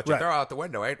Cemetery. What you throw out the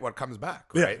window ain't what comes back,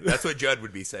 right? Yeah. That's what Judd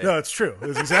would be saying. No, it's true.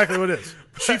 It's exactly what it is.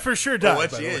 She for sure does.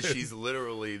 What she is, she's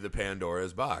literally the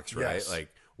Pandora's box, right? Yes. Like,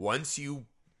 once you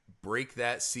break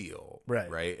that seal,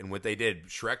 right? And what they did,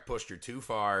 Shrek pushed her too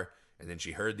far, and then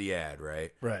she heard the ad,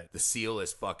 right? Right. The seal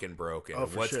is fucking broken. Oh,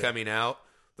 What's coming out?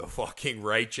 The fucking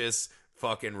righteous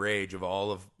fucking rage of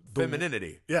all of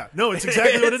femininity. Yeah, no, it's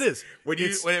exactly what it is. When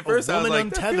at first I was like,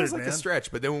 that feels like a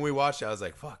stretch, but then when we watched it, I was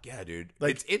like, fuck yeah, dude.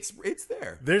 Like, it's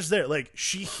there. There's there. Like,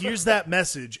 she hears that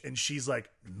message and she's like,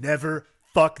 never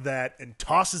fuck that, and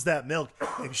tosses that milk,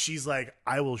 and she's like,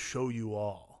 I will show you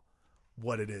all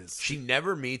what it is. She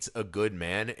never meets a good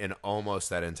man in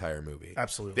almost that entire movie.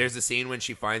 Absolutely. There's a scene when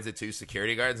she finds the two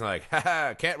security guards and like,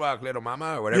 haha, can't walk, little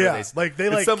mama, or whatever. Yeah,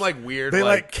 it's some like weird. They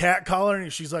like cat collar,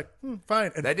 and she's like,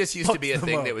 fine. And that just used to be a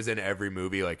thing that was in every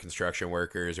movie, like construction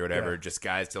workers or whatever, just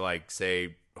guys to like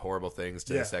say horrible things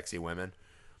to sexy women.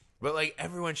 But like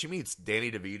everyone she meets,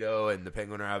 Danny DeVito and the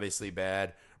Penguin are obviously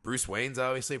bad. Bruce Wayne's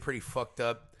obviously pretty fucked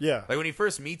up. Yeah. Like when he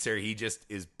first meets her, he just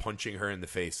is punching her in the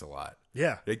face a lot.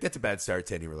 Yeah. Like that's a bad start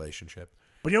to any relationship.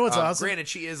 But you know what's awesome? Granted,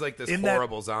 she is like this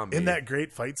horrible zombie. In that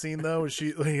great fight scene, though, when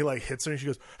he like hits her and she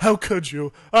goes, how could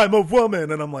you? I'm a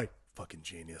woman. And I'm like, fucking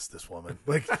genius, this woman.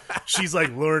 Like, she's like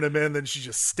luring him in, then she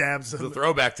just stabs him. The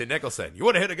throwback to Nicholson. You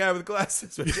want to hit a guy with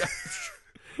glasses?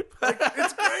 Like,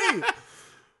 it's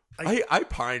great. I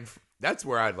pine. That's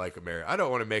where I'd like America. I don't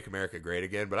want to make America great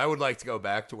again, but I would like to go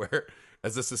back to where,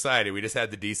 as a society, we just had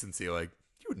the decency. Like,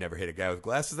 you would never hit a guy with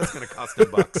glasses. That's going to cost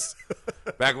him bucks.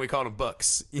 Back when we called them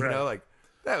bucks. You know, like,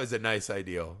 that was a nice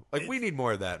ideal. Like, we need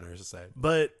more of that in our society.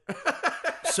 But,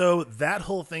 so that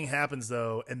whole thing happens,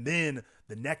 though, and then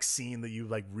the next scene that you,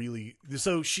 like, really...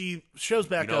 So she shows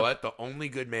back up... You know what? The only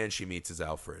good man she meets is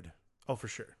Alfred. Oh, for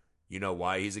sure. You know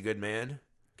why he's a good man?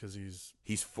 because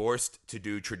he's forced to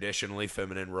do traditionally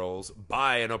feminine roles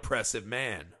by an oppressive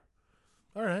man.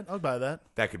 All right, I'll buy that.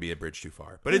 That could be a bridge too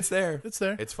far, but it's there. It's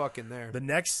there. It's fucking there.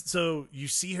 So you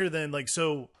see her then, like,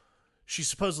 so she's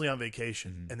supposedly on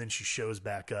vacation, and then she shows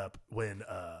back up when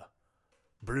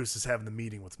Bruce is having the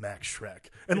meeting with Max Shrek,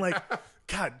 and like,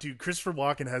 God, dude, Christopher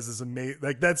Walken has this amazing,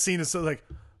 like, that scene is so like,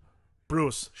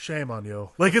 Bruce, shame on you.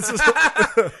 Like, it's just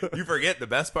You forget the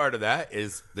best part of that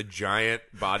is the giant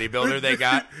bodybuilder they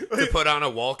got to put on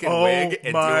a Walken wig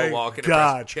and do a Walken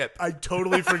impression. Chip. I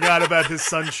totally forgot about his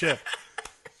son Chip.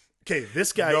 Okay,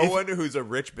 this guy. No one who's a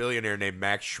rich billionaire named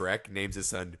Max Shrek names his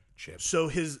son Chip. So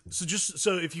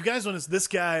if you guys want to, this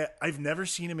guy, I've never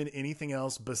seen him in anything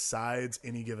else besides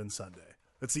Any Given Sunday.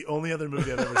 That's the only other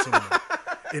movie I've ever seen him in.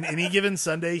 In Any Given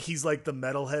Sunday, he's like the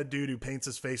metalhead dude who paints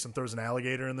his face and throws an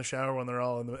alligator in the shower when they're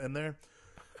all in there.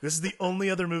 This is the only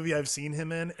other movie I've seen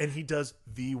him in, and he does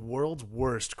the world's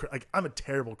worst. Like, I'm a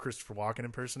terrible Christopher Walken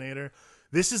impersonator.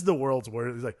 This is the world's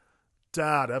worst. He's like,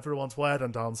 Dad, everyone's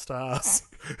waiting downstairs.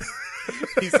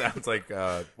 He sounds like,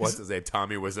 what's his name?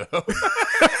 Tommy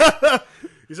Wiseau.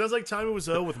 He sounds like Tommy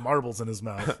Wiseau with marbles in his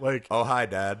mouth. Like, oh, hi,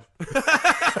 Dad.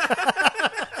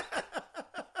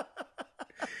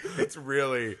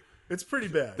 It's pretty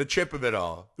bad. the Chip of it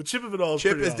all. The Chip of it all is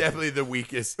Chip pretty is awful. definitely the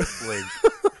weakest link.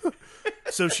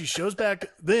 So she shows back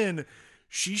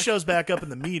up in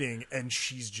the meeting, and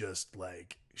she's just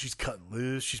like, she's cutting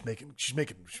loose. She's making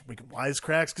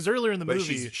wisecracks, because earlier in the But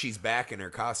movie, she's back in her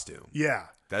costume. yeah,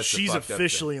 That's the she's fucked up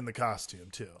officially in the costume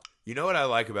too. You know what I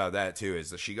like about that too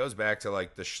is that she goes back to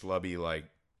like the schlubby, like,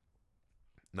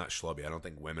 not schlubby. I don't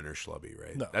think women are schlubby,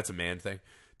 right? No. That's a man thing.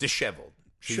 Disheveled.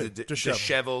 She's a Disheveled.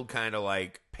 disheveled kind of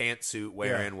like pantsuit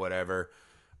wearing, whatever.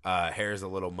 Hair's a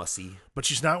little mussy. But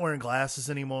she's not wearing glasses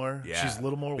anymore. Yeah. She's a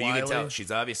little more but wily. you can tell she's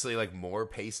obviously like more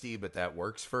pasty, but that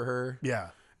works for her. Yeah.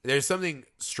 There's something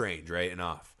strange, right, and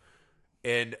off.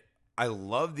 And I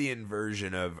love the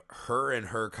inversion of her and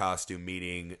her costume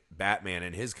meeting Batman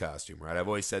in his costume, right? I've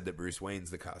always said that Bruce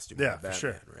Wayne's the costume of Batman, for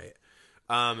sure. right?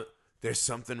 There's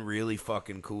something really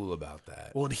fucking cool about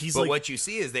that. Well, and he's but like, what you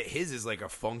see is that his is like a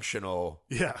functional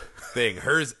yeah, thing.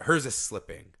 Hers is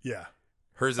slipping. yeah.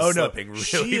 Hers is slipping really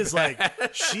she is bad.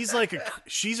 like,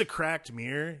 she's a cracked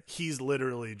mirror. He's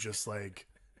literally just like,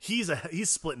 he's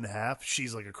split in half.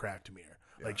 She's like a cracked mirror.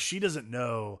 Yeah. Like, she doesn't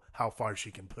know how far she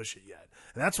can push it yet.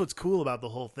 And that's what's cool about the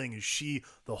whole thing, is she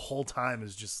the whole time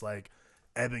is just like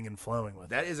ebbing and flowing with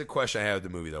that. Is a question I have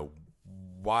with the movie though.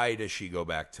 Why does she go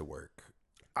back to work?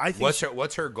 I think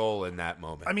what's her goal in that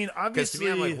moment? I mean, obviously, because to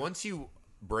me, I'm like, once you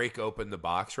break open the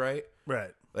box, right?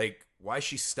 Like, why is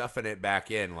she stuffing it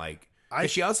back in? Like,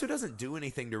 she also doesn't do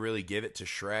anything to really give it to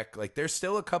Shrek. Like, there's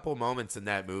still a couple moments in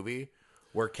that movie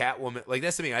where Catwoman, like,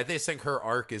 that's to me. I think her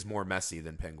arc is more messy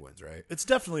than Penguin's, right? It's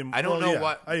definitely. I don't know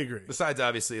what. I agree. Besides,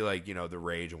 obviously, like, you know, the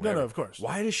rage and whatever. No, of course.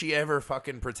 Why does she ever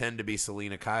fucking pretend to be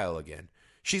Selena Kyle again?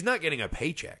 She's not getting a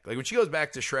paycheck. Like, when she goes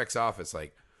back to Shrek's office,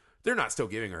 like, they're not still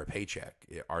giving her a paycheck,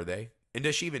 are they? And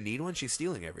does she even need one? She's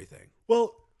stealing everything.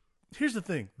 Well, here's the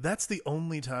thing. That's the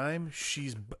only time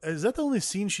is that the only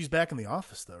scene she's back in the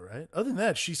office, though, right? Other than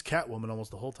that, she's Catwoman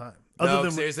almost the whole time.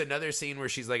 There's another scene where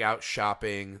she's like out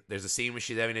shopping. There's a scene where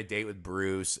she's having a date with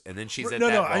Bruce, and then she's at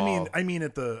that ball. I mean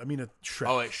at Shrek.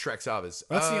 Oh, at Shrek's office.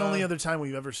 That's the only other time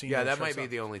we've ever seen. Yeah, her that Shrek's might be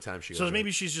office. the only time she. So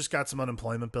maybe she's just got some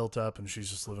unemployment built up, and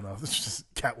she's just living off. It's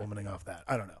just Catwomaning off that.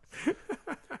 I don't know.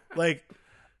 Like,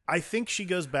 I think she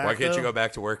goes back. Why can't you go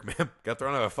back to work, man? Got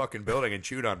thrown out of a fucking building and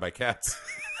chewed on by cats.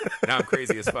 Now I'm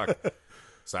crazy as fuck.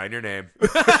 Sign your name.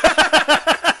 It's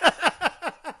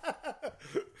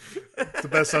the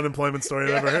best unemployment story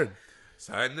I've ever heard.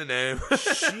 Sign the name.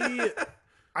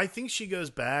 I think she goes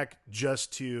back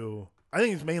just to. I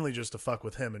think it's mainly just to fuck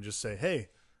with him and just say, "Hey,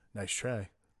 nice try."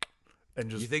 And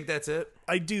just. You think that's it?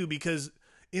 I do, because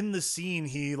in the scene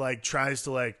he like tries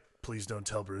to like, please don't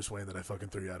tell Bruce Wayne that I fucking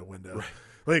threw you out a window. Right.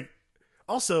 Like,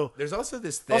 also, there's also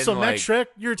this thing. Also, like, Max Shrek,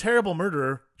 you're a terrible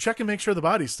murderer. Check and make sure the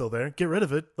body's still there. Get rid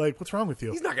of it. Like, what's wrong with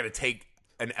you? He's not going to take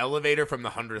an elevator from the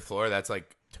 100th floor. That's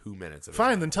like 2 minutes of it.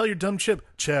 Fine, then tell your dumb Chip,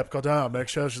 go down, make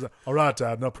sure she's like, all right,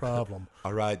 Dad, no problem.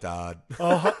 All right, Dad.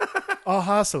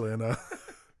 Hi, Selena.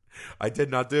 I did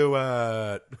not do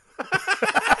it.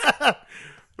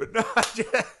 But no,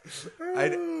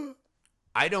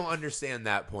 I don't understand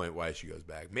that point why she goes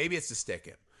back. Maybe it's to stick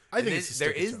him. I think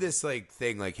there is this like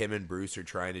thing like him and Bruce are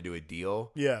trying to do a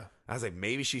deal. Yeah. I was like,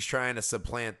 maybe she's trying to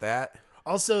supplant that.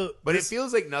 Also, but it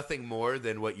feels like nothing more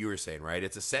than what you were saying, right?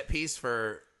 It's a set piece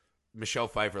for Michelle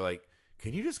Pfeiffer. Like,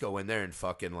 can you just go in there and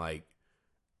fucking like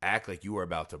act like you are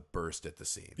about to burst at the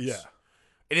seams? Yeah.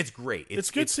 And it's great. It's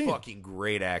good scene. Fucking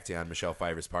great acting on Michelle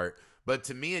Pfeiffer's part. But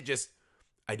to me, it just,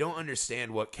 I don't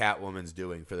understand what Catwoman's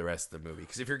doing for the rest of the movie.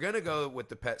 Because if you're going to go with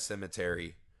the Pet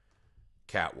Sematary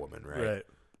Catwoman, right?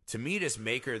 To me, just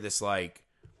make her this, like,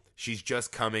 she's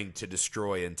just coming to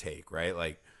destroy and take, right?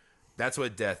 Like, that's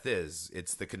what death is.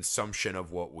 It's the consumption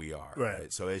of what we are.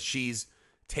 Right? So as she's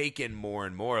taken more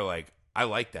and more, like, I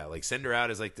like that. Like, send her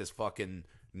out as, like, this fucking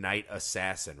night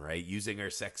assassin, right? Using her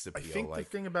sex appeal. I think like,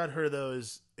 the thing about her, though,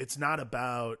 is it's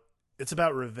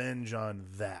about revenge on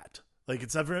that. Like,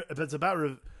 it's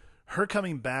about her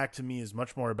coming back. To me, is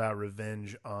much more about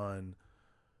revenge on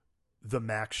the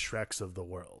Max Shreks of the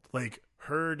world. Like,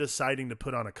 her deciding to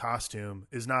put on a costume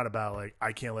is not about, like,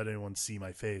 I can't let anyone see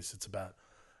my face. It's about,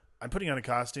 I'm putting on a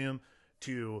costume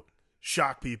to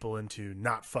shock people into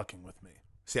not fucking with me.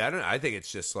 See, I think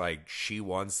it's just like she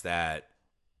wants that.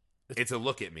 It's a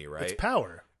look at me, right? It's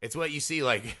power. It's what you see,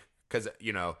 like, because,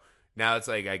 you know, now it's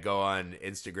like I go on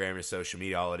Instagram or social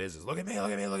media, all it is look at me,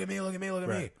 look at me, look at me, look at me, look at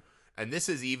me. And this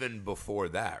is even before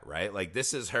that, right? Like,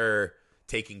 this is her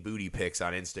taking booty pics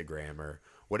on Instagram or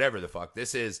whatever the fuck.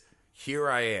 This is, here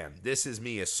I am. This is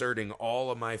me asserting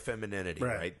all of my femininity,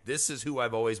 right? This is who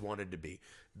I've always wanted to be.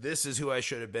 This is who I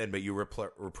should have been, but you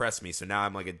repress me, so now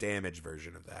I'm like a damaged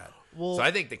version of that. Well, so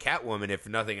I think the Catwoman, if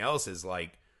nothing else, is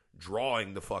like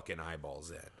drawing the fucking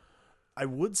eyeballs in. I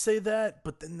would say that,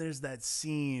 but then there's that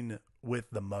scene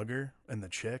with the mugger and the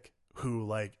chick who,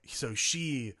 like, so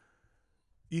she,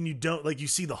 and you don't, like, you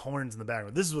see the horns in the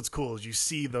background. This is what's cool, is you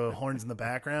see the horns in the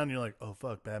background, and you're like, oh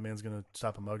fuck, Batman's gonna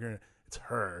stop a mugger. It's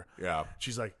her. Yeah.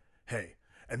 She's like, hey.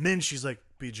 And then she's like,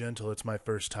 be gentle, it's my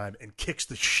first time, and kicks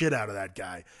the shit out of that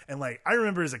guy. And, like, I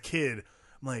remember as a kid,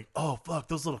 I'm like, oh fuck,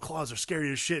 those little claws are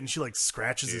scary as shit. And she, like,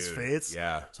 scratches his face.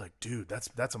 Yeah. It's like, dude,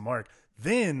 that's a mark.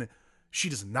 Then she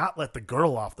does not let the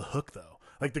girl off the hook, though.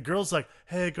 Like, the girl's like,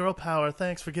 hey, girl power,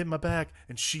 thanks for getting my back.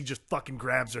 And she just fucking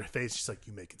grabs her face. She's like,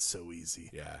 you make it so easy.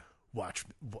 Yeah. Watch.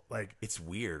 Like, it's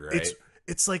weird, right?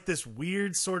 It's like this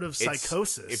weird sort of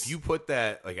psychosis. If you put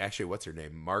that, like, actually, what's her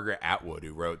name? Margaret Atwood,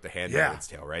 who wrote The Handmaid's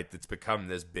Tale, right? That's become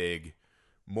this big,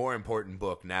 more important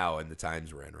book now in the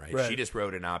times we're in, right? She just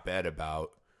wrote an op-ed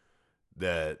about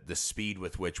the speed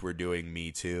with which we're doing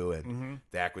Me Too and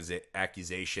the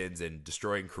accusations and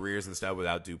destroying careers and stuff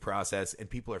without due process, and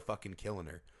people are fucking killing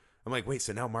her. I'm like, wait,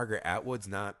 so now Margaret Atwood's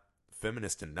not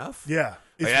feminist enough? Yeah.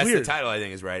 It's like, that's weird. The title, I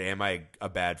think, is right. Am I a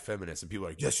bad feminist? And people are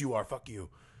like, yes, you are. Fuck you.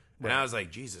 And I was like,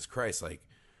 Jesus Christ, like,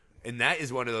 and that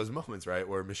is one of those moments, right,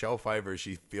 where Michelle Pfeiffer,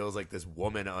 she feels like this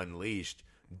woman unleashed,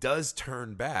 does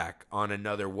turn back on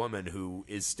another woman who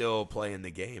is still playing the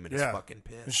game and is fucking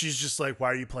pissed. And she's just like, why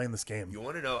are you playing this game? You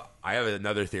want to know? I have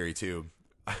another theory, too,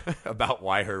 about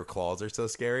why her claws are so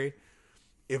scary.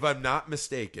 If I'm not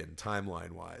mistaken,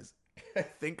 timeline-wise, I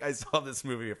think I saw this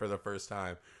movie for the first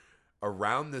time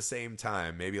around the same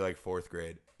time, maybe like fourth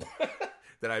grade,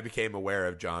 that I became aware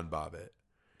of John Bobbitt.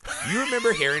 You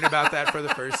remember hearing about that for the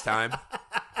first time?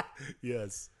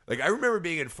 Yes. Like, I remember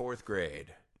being in fourth grade,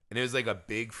 and it was like a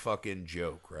big fucking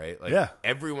joke, right? Like,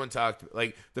 everyone talked,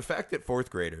 like, the fact that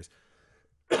fourth graders,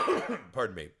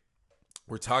 pardon me,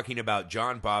 were talking about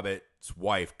John Bobbitt's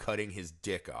wife cutting his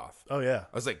dick off. Oh, yeah.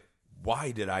 I was like,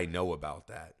 why did I know about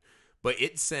that? But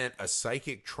it sent a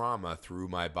psychic trauma through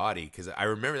my body, because I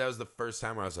remember that was the first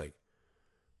time where I was like,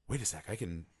 wait a sec, I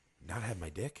can not have my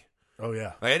dick? Oh,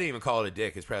 yeah. Like, I didn't even call it a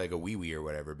dick. It's probably like a wee-wee or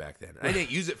whatever back then. I didn't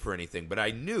use it for anything, but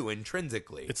I knew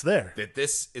intrinsically it's there, that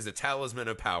this is a talisman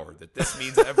of power, that this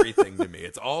means everything to me.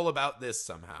 It's all about this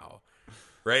somehow,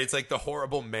 right? It's like the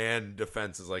horrible man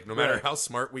defense is like, no matter how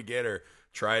smart we get or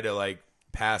try to, like,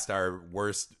 past our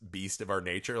worst beast of our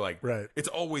nature, like, it's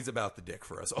always about the dick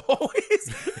for us.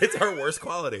 Always. It's our worst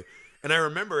quality. And I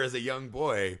remember as a young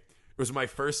boy, it was my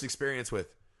first experience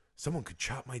with someone could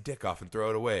chop my dick off and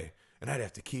throw it away, and I'd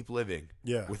have to keep living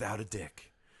without a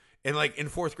dick. And, like, in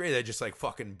fourth grade, that just, like,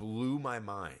 fucking blew my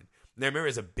mind. And I remember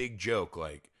as a big joke,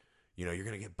 like, you know, you're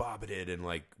going to get bobbited. And,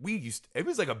 like, it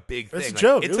was, like, a big thing. It's a like,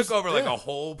 joke. It took over, like, a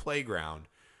whole playground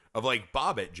of, like,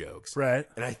 bobbit jokes. Right.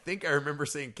 And I think I remember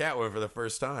seeing Catwoman for the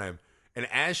first time. And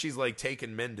as she's, like,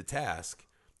 taking men to task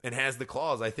and has the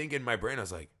claws, I think in my brain, I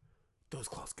was like, those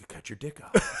claws could cut your dick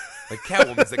off. Like,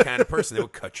 Catwoman's the kind of person that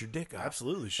would cut your dick off.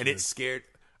 Absolutely. And it scared...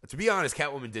 To be honest,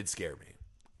 Catwoman did scare me.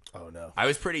 Oh, no. I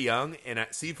was pretty young, and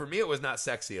for me, it was not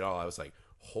sexy at all. I was like,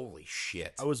 holy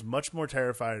shit. I was much more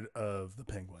terrified of the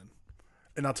Penguin.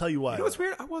 And I'll tell you why. You know what's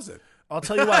weird? I wasn't. I'll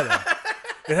tell you why,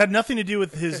 though. It had nothing to do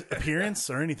with his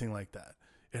appearance or anything like that.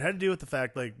 It had to do with the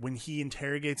fact, like, when he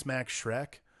interrogates Max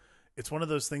Shrek, it's one of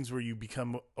those things where you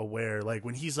become aware, like,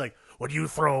 when he's like, what do you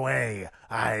throw away?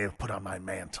 I put on my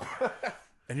mantle.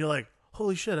 And you're like,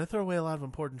 holy shit, I throw away a lot of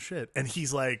important shit. And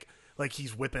he's like like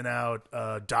he's whipping out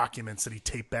documents that he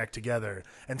taped back together,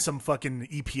 and some fucking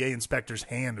EPA inspector's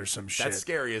hand or some shit. That's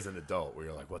scary as an adult, where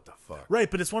you're like, what the fuck? Right,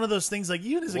 but it's one of those things like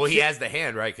even as a well, kid, he has the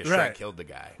hand, right? Because Right. Shrek killed the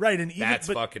guy. right, and even That's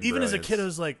but fucking even as a brilliant. kid, I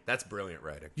was like, That's brilliant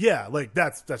writing. yeah, like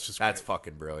that's just That's great.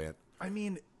 fucking brilliant. I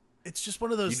mean, it's just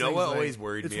one of those. You know things, what like, always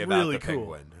worried it's me about really the cool.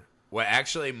 Penguin? What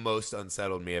actually most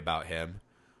unsettled me about him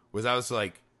was I was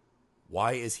like,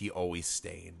 why is he always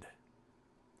stained?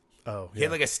 Oh, He yeah.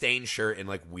 had like a stained shirt in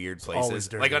like weird always places.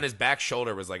 dirty. Like on his back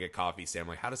shoulder was like a coffee stain. I'm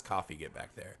like, how does coffee get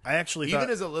back there? I actually Even thought,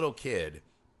 as a little kid,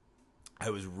 I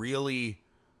was really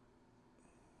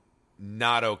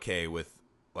not okay with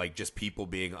like just people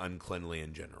being uncleanly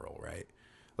in general, right?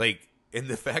 Like, and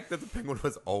the fact that the Penguin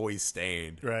was always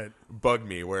stained right. bugged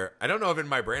me, where I don't know if in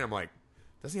my brain I'm like,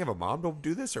 does he have a mom to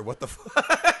do this or what the fuck?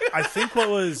 I think what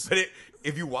was But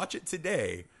if you watch it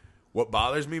today, what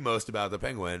bothers me most about the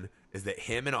Penguin is that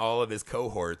him and all of his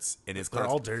cohorts and his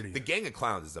clowns, all dirty. The Gang of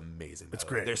Clowns is amazing. It's by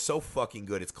the way. great. They're so fucking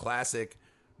good. It's classic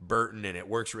Burton, and it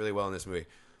works really well in this movie.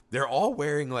 They're all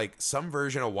wearing like some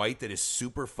version of white that is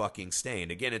super fucking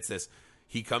stained. Again, it's this.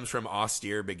 He comes from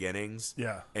austere beginnings,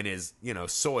 Yeah. and is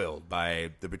soiled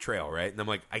by the betrayal, right? And I'm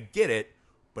like, I get it,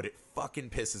 but it fucking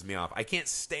pisses me off. I can't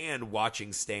stand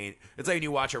watching stain. It's like when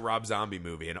you watch a Rob Zombie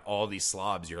movie and all these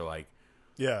slobs, you're like,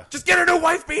 yeah. just get a new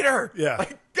wife beater. Yeah.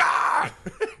 Like, God.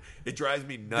 It drives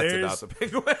me nuts There's- about the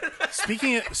Penguin.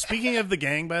 Speaking of the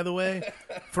gang, by the way,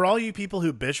 for all you people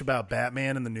who bitch about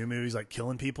Batman and the new movies, like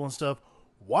killing people and stuff,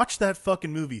 watch that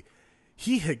fucking movie.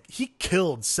 He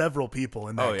killed several people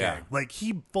in that Oh, yeah. gang. Like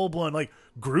he full blown like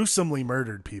gruesomely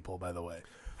murdered people. By the way,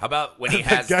 How about when he That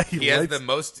has guy, he has lights- the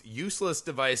most useless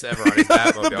device ever on his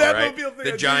Batmobile, right? Batmobile thing, I knew The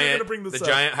you were giant, gonna bring this the up.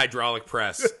 giant hydraulic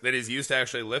press that is used to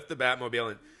actually lift the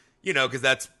Batmobile, and because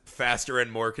that's faster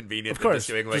and more convenient Of than course, just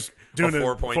doing like just doing a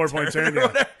a 4-point turn, or yeah.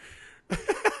 whatever.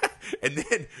 And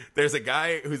then there's a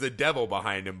guy who's a devil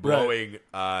behind him blowing,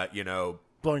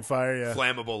 blowing fire. Yeah,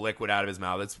 flammable liquid out of his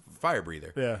mouth. It's fire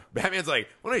breather. Yeah. Batman's like,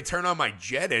 why don't I turn on my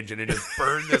jet engine and just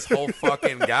burn this whole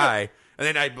fucking guy? And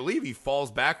then I believe he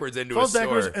falls backwards into falls a sewer.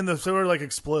 backwards and the sewer like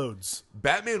explodes.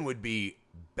 Batman would be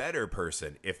better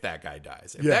person if that guy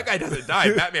dies. If Yeah. that guy doesn't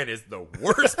die, Batman is the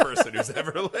worst person who's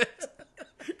ever lived.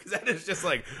 Because that is just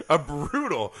like a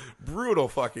brutal, brutal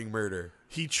fucking murder.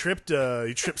 He tripped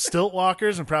stilt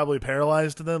walkers and probably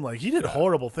paralyzed them. Like he did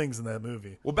horrible things in that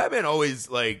movie. Well, Batman always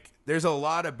like. There's a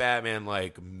lot of Batman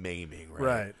like maiming, right?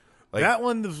 Right. Like, That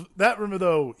one, that rumor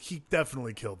though, he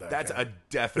definitely killed that. That's guy. a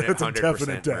definite That's a 100%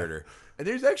 definite death. murder. And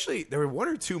there were one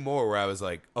or two more where I was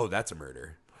like, oh, that's a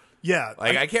murder. Yeah.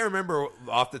 Like I can't remember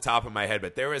off the top of my head,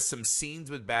 but there was some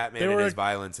scenes with Batman There and were- his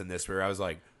violence in this where I was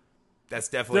like, that's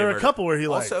definitely There a were a murder. couple where he,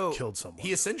 like, also, killed someone.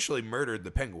 He essentially murdered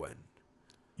the Penguin.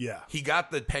 yeah. He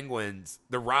got the Penguins,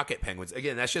 the Rocket Penguins.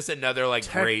 Again, that's just another like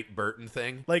great Burton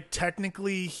thing. Like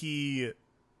technically he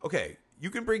Okay, you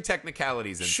can bring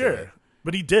technicalities into sure, it.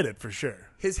 but he did it for sure.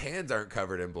 His hands aren't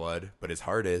covered in blood, but his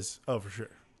heart is. Oh, for sure.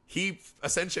 He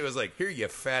essentially was like, "Here, you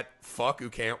fat fuck who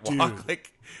can't walk." Dude.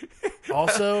 Like,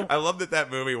 Also, I love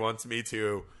that movie wants me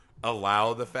to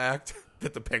allow the fact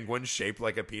that the Penguin shaped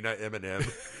like a peanut M&M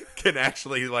can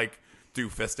actually like do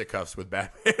fisticuffs with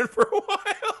Batman for a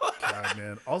while. God,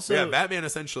 man. Also, Yeah, Batman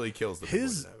essentially kills the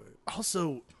his Penguin.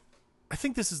 also, I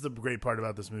think this is the great part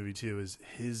about this movie too. Is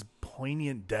his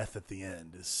poignant death at the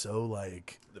end is so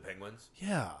like, The Penguins,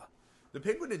 yeah, the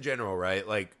Penguin in general, right?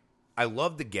 Like, I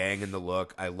love the gang and the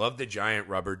look. I love the giant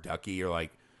rubber ducky. You're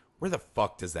like, where the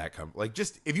fuck does that come? Like,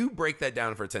 just if you break that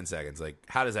down for 10 seconds, like,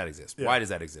 how does that exist? Yeah. Why does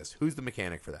that exist? Who's the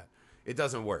mechanic for that? It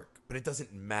doesn't work, but it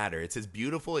doesn't matter. It's his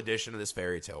beautiful addition to this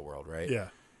fairy tale world, right? yeah.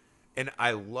 And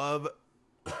I love,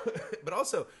 but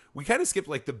also we kind of skipped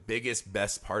like the biggest,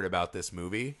 best part about this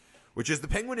movie, which is the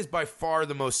Penguin is by far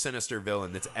the most sinister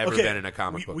villain that's ever been in a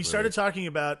comic book. We started talking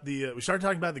about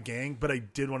the gang, but I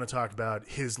did want to talk about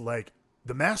his like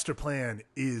the master plan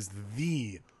is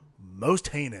the most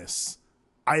heinous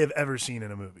I have ever seen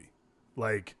in a movie.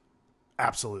 Like,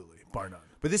 absolutely, bar none.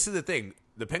 But this is the thing.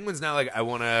 The Penguin's not like, I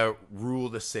want to rule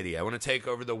the city. I want to take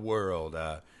over the world.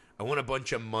 I want a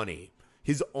bunch of money.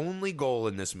 His only goal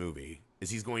in this movie is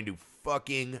he's going to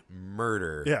fucking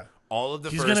murder all of the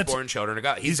He's gonna firstborn children of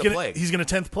God. He's a gonna, plague. He's going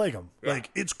to 10th plague them. Yeah. Like,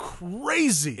 it's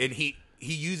crazy. And he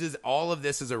uses all of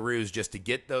this as a ruse just to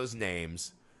get those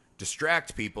names,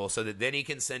 distract people so that then he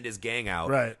can send his gang out.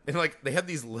 Right. And like they have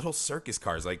these little circus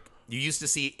cars. Like you used to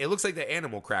see, it looks like the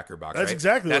animal cracker box. That's right?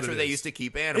 exactly That's what where it they is. used to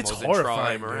keep animals It's and troll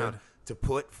horrifying, them around dude. to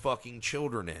put fucking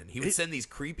children in. He would send these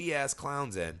creepy ass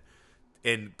clowns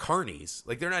in carnies.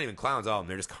 Like they're not even clowns, all of them.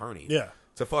 They're just carnies. Yeah.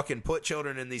 to fucking put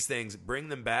children in these things, bring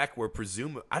them back.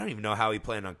 I don't even know how he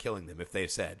planned on killing them. If they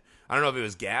said, I don't know if it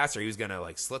was gas or he was gonna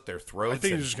like slit their throats. I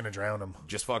think he's just gonna drown them,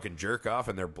 just fucking jerk off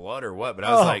in their blood or what. But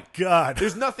I was like, God,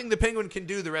 there's nothing the Penguin can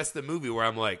do the rest of the movie where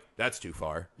I'm like, that's too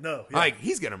far. No, yeah. Like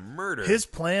he's gonna murder. His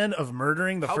plan of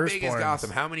murdering the how first. How big is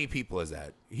Gotham? How many people is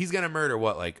that? He's gonna murder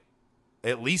what, like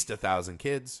at least 1,000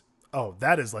 kids. Oh,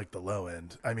 that is like the low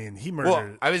end. I mean, he murdered.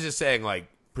 Well, I was just saying, like,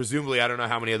 presumably, I don't know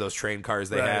how many of those train cars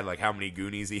they had, like how many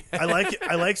Goonies he had.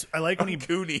 I like when he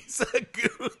Goonies.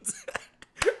 Goons.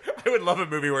 I would love a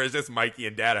movie where it's just Mikey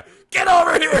and Data. Get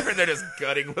over here! And they're just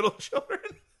gutting little children.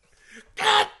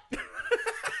 God!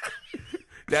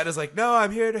 Dada's like, no,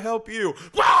 I'm here to help you.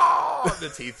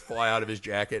 The teeth fly out of his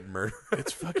jacket and murder.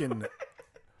 It's fucking.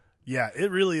 Yeah, it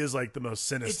really is like the most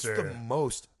sinister. It's the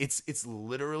most. It's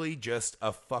literally just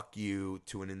a fuck you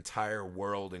to an entire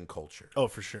world and culture. Oh,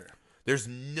 for sure. There's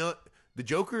no. The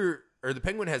Joker or the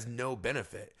Penguin has no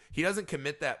benefit. He doesn't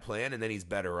commit that plan and then he's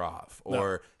better off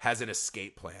or has an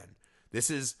escape plan. This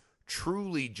is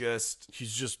truly just. He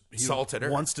salted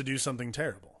earth. Wants to do something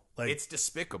terrible. Like it's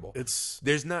despicable.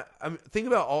 There's not. Think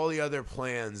about all the other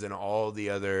plans and all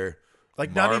the other.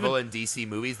 Like Marvel and DC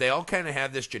movies, they all kind of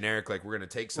have this generic, like we're going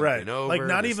to take something over. Like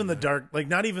not even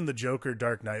the Joker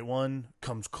Dark Knight one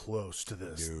comes close to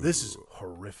this. No. This is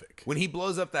horrific. When he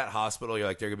blows up that hospital, you're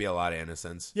like, there could be a lot of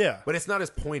innocence. Yeah, but it's not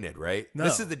as pointed, right? No.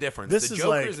 This is the difference. This the is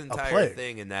Joker's like entire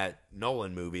thing in that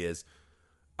Nolan movie is,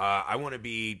 I want to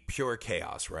be pure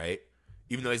chaos, right?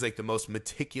 Even though he's like the most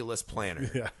meticulous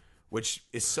planner, yeah, which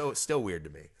is still weird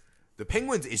to me. The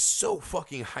Penguin's is so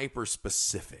fucking hyper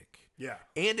specific. Yeah.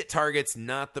 And it targets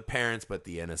not the parents, but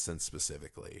the innocents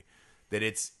specifically. That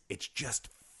it's just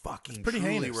fucking pretty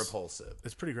truly heinous. Repulsive.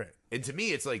 It's pretty great. And to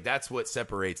me, it's like that's what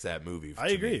separates that movie. I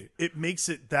agree. It makes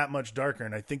it that much darker.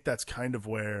 And I think that's kind of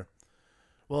where,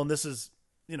 well, and this is,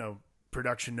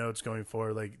 production notes going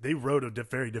forward. Like they wrote a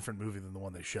very different movie than the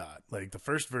one they shot. Like the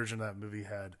first version of that movie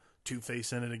had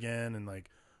Two-Face in it again and like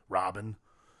Robin.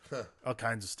 All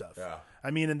kinds of stuff. Yeah.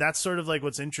 I mean, and that's sort of like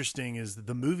what's interesting is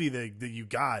the movie that you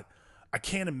got. I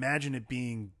can't imagine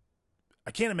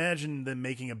them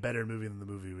making a better movie than the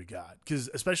movie we got. Because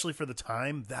especially for the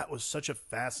time, that was such a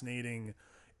fascinating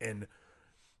and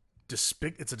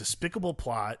it's a despicable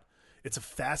plot. It's a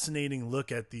fascinating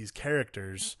look at these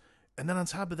characters. And then on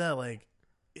top of that, like,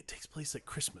 it takes place at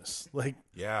Christmas. Like,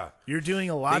 yeah, you're doing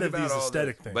a lot of these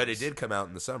aesthetic things. But it did come out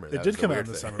in the summer. It did come out in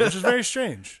the summer, which is very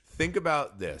strange. Think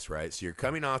about this, right? So you're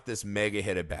coming off this mega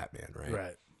hit of Batman, right?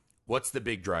 Right. What's the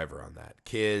big driver on that?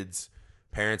 Kids,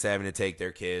 parents having to take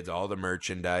their kids, all the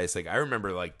merchandise. Like I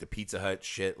remember like the Pizza Hut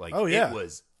shit. Like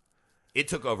it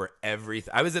took over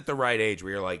everything. I was at the right age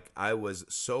where you're like, I was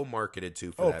so marketed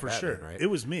to for that for Batman, sure. Right? It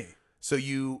was me. So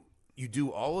you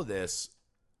do all of this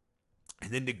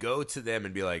and then to go to them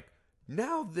and be like,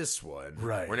 now this one,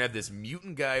 right. We're gonna have this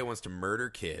mutant guy who wants to murder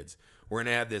kids. We're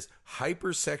gonna have this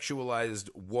hypersexualized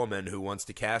woman who wants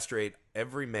to castrate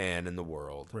every man in the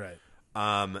world. Right.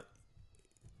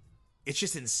 It's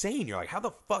just insane. You're like, how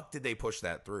the fuck did they push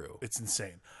that through? It's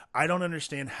insane. I don't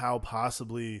understand how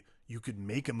possibly you could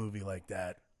make a movie like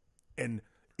that and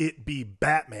it be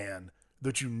Batman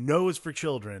that is for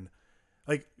children.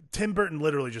 Like, Tim Burton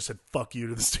literally just said, fuck you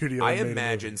to the studio. I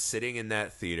imagine sitting in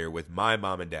that theater with my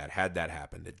mom and dad, had that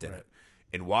happened, it didn't,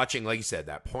 and watching, like you said,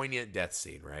 that poignant death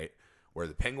scene, right? Where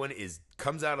the Penguin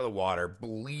comes out of the water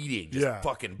bleeding, just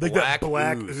fucking black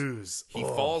ooze. He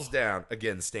falls down,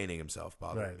 again, staining himself,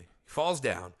 bothering me. He falls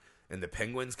down, and the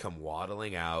Penguins come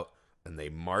waddling out, and they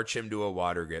march him to a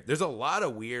water grave. There's a lot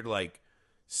of weird, like,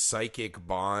 psychic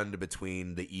bond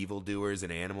between the evildoers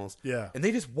and animals. Yeah. And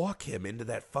they just walk him into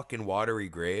that fucking watery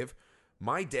grave.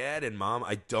 My dad and mom,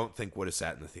 I don't think would have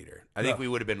sat in the theater. I think we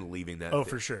would have been leaving that. Oh,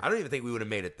 for sure. I don't even think we would have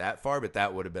made it that far, but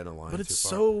that would have been a line. But it's too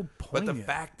far. so poignant. But the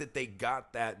fact that they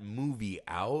got that movie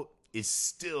out is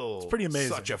still it's pretty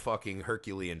amazing. Such a fucking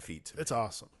Herculean feat to me. It's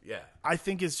awesome. Yeah. I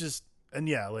think it's just, and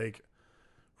yeah, like,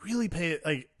 really pay it,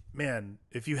 like, man,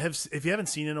 if you haven't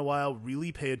seen it in a while,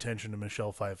 really pay attention to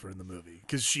Michelle Pfeiffer in the movie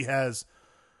because she has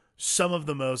some of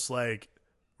the most like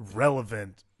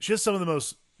relevant. She has some of the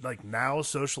most like now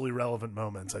socially relevant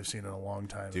moments I've seen in a long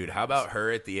time. Dude, how about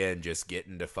her at the end just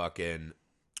getting to fucking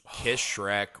kiss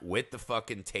Shrek with the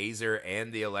fucking taser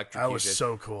and the electrocution? That was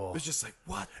so cool. It was just like,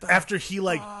 what the After he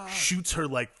like shoots her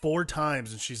like 4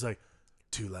 times and she's like,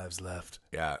 2 lives left.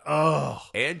 Yeah. Oh.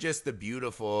 And just the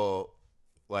beautiful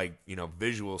like,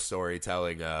 visual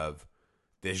storytelling of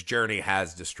this journey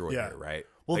has destroyed her, right?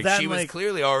 Well, like she was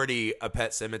clearly already a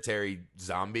Pet Cemetery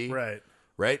zombie. Right.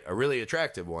 Right? A really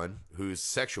attractive one who's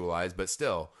sexualized, but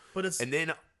still. But it's and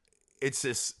then it's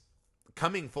this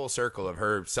coming full circle of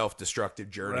her self-destructive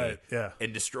journey yeah.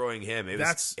 and destroying him. It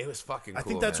was fucking cool. I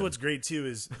think that's man. what's great too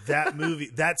is that movie,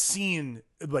 that scene,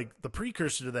 like the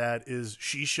precursor to that is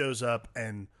she shows up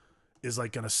and is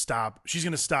like going to stop. She's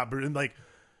going to stop Bruce, and like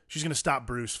she's going to stop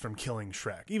Bruce from killing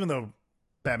Shrek, even though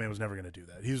Batman was never going to do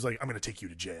that. He was like, I'm going to take you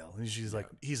to jail. And she's like,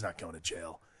 he's not going to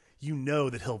jail. You know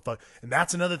that he'll fuck. And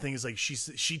that's another thing is like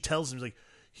she tells him like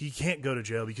he can't go to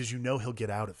jail because you know he'll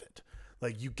get out of it.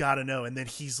 Like you got to know. And then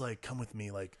he's like, come with me.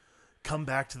 Like come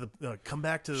back to the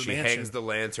mansion. She hangs the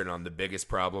lantern on the biggest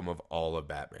problem of all of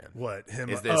Batman. What him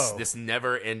is this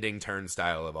never-ending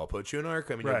turnstile of I'll put you in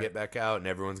Arkham and you'll get back out and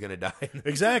everyone's going to die.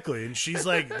 Exactly. And she's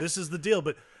like, this is the deal.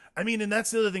 But I mean, and that's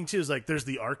the other thing too, is like there's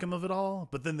the Arkham of it all,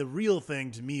 but then the real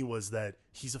thing to me was that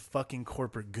he's a fucking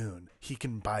corporate goon. He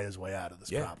can buy his way out of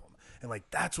this problem. And like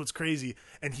that's what's crazy.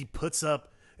 And he puts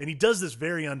up and he does this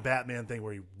very un-Batman thing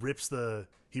where he rips the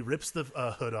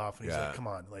hood off and he's like, come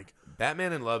on, like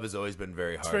Batman in Love has always been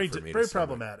very hard for me. Very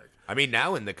problematic. I mean,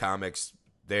 now in the comics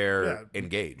they're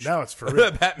engaged. Now it's for real.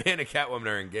 Batman and Catwoman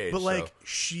are engaged. But like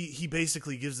he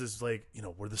basically gives this like, you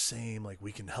know, we're the same, like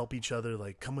we can help each other,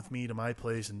 like come with me to my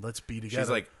place and let's be together. She's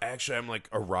like, actually I'm like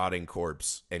a rotting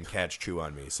corpse and cats chew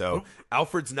on me. So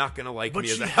Alfred's not gonna like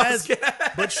me as a house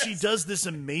cat. But she does this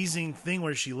amazing thing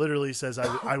where she literally says,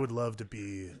 I would love to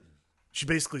be. She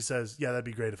basically says, yeah, that'd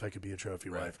be great if I could be a trophy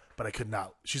wife, but I could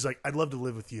not. She's like, I'd love to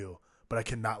live with you, but I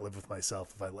cannot live with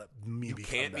myself if I let me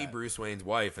become can't be that. Bruce Wayne's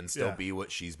wife and still be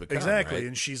what she's become. Exactly. Right?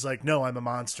 And she's like, no, I'm a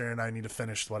monster and I need to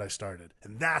finish what I started.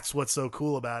 And that's what's so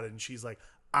cool about it. And she's like,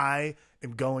 I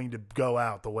am going to go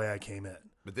out the way I came in.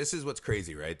 But this is what's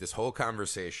crazy, right? This whole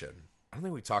conversation, I don't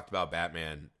think we talked about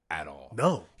Batman at all.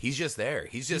 No. He's just there.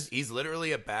 He's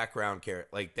literally a background character.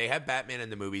 Like they have Batman in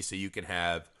the movie so you can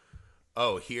have,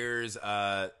 oh, here's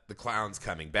the clowns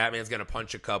coming. Batman's going to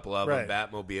punch a couple of them.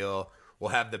 Batmobile. We'll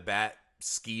have the Bat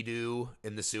Ski-Doo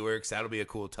in the sewer because that'll be a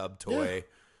cool tub toy.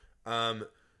 Yeah.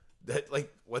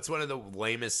 What's one of the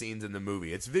lamest scenes in the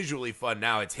movie? It's visually fun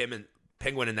now. It's him and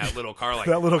Penguin in that little car, like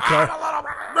that little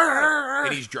car,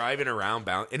 and he's driving around,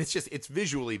 and it's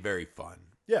visually very fun.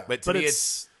 Yeah, but to me,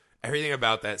 it's everything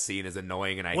about that scene is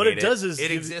annoying, and I what hate it does is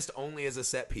it exists only as a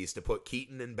set piece to put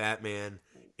Keaton and Batman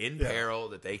in peril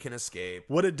that they can escape.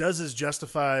 What it does is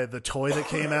justify the toy that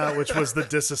came out, which was the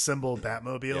disassembled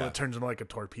Batmobile. It turns into like a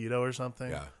torpedo or something.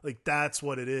 Yeah. Like that's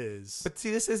what it is. But see,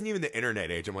 this isn't even the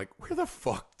internet age. I'm like, where the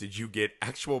fuck did you get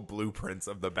actual blueprints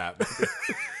of the Batman?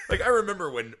 Like I remember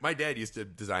when my dad used to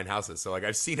design houses, so like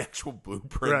I've seen actual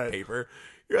blueprint paper.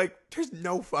 You're like, there's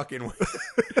no fucking way.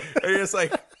 And you're just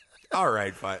like, all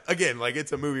right, fine. Again, like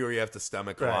it's a movie where you have to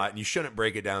stomach a lot and you shouldn't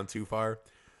break it down too far.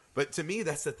 But to me,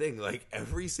 that's the thing. Like,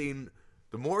 every scene,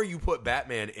 the more you put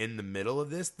Batman in the middle of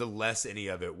this, the less any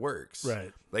of it works.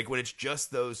 Right. Like, when it's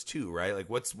just those two, right? Like,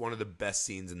 what's one of the best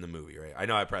scenes in the movie, right? I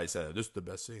know I probably said, this is the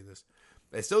best scene.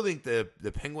 I still think the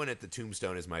Penguin at the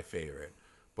tombstone is my favorite.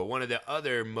 But one of the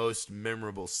other most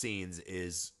memorable scenes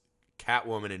is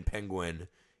Catwoman and Penguin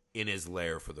in his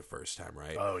lair for the first time,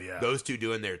 right? Oh, yeah. Those two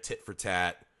doing their tit for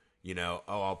tat. You know,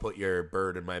 oh, I'll put your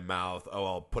bird in my mouth. Oh,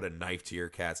 I'll put a knife to your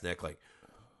cat's neck. Like,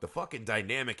 the fucking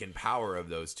dynamic and power of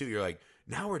those two. You're like,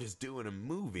 now we're just doing a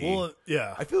movie. Well,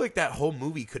 yeah. I feel like that whole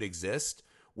movie could exist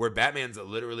where Batman's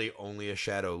literally only a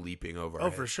shadow leaping over. Oh,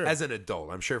 for sure. As an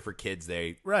adult, I'm sure for kids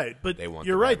but they want.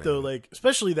 You're right though. Like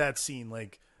especially that scene.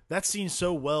 Like that scene's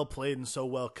so well played and so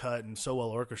well cut and so well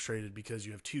orchestrated because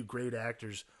you have two great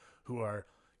actors who are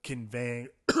conveying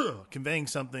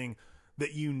something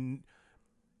that you.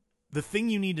 The thing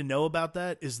you need to know about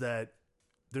that is that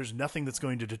there's nothing that's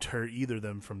going to deter either of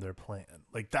them from their plan.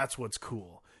 Like that's what's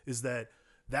cool is that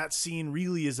scene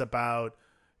really is about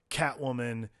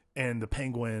Catwoman and the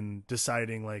Penguin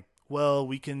deciding like, well,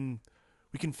 we can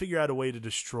figure out a way to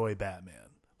destroy Batman.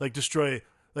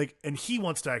 And he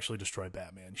wants to actually destroy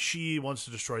Batman. She wants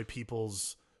to destroy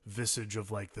people's visage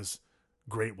of like this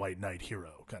great white knight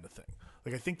hero kind of thing.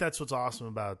 Like I think that's what's awesome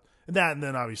about that. And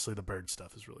then obviously the bird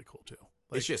stuff is really cool too.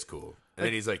 Like, it's just cool. And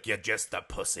then he's like, you're just the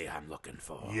pussy I'm looking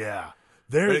for. Yeah.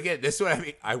 But again, this is what I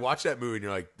mean. I watched that movie and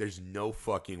you're like, there's no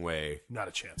fucking way. Not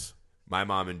a chance. My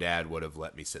mom and dad would have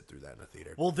let me sit through that in a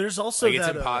theater. Well, there's also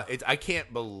like, I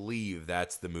can't believe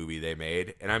that's the movie they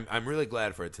made. And I'm really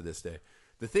glad for it to this day.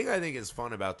 The thing I think is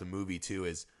fun about the movie too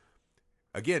is,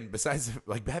 again, besides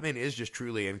like Batman is just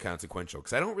truly inconsequential.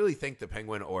 Because I don't really think the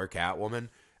Penguin or Catwoman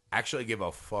actually give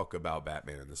a fuck about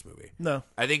Batman in this movie. No.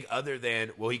 I think other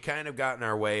than, well, he kind of got in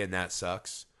our way and that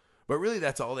sucks. But really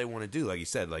that's all they want to do. Like you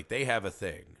said, like they have a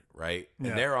thing, right?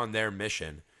 And they're on their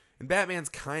mission. And Batman's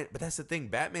but that's the thing.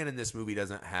 Batman in this movie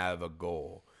doesn't have a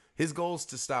goal. His goal is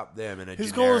to stop them in a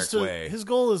His generic way. His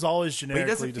goal is always he generically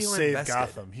doesn't to feel save invested.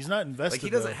 Gotham. He's not invested. Like he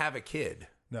doesn't though. have a kid.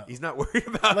 No. He's not worried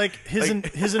about Like his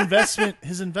investment.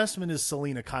 His investment is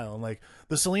Selena Kyle, and like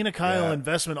the Selena Kyle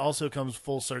investment also comes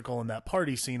full circle in that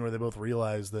party scene where they both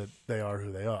realize that they are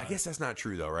who they are. I guess that's not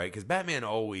true though, right? Because Batman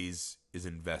always is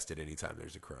invested anytime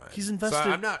there's a crime. He's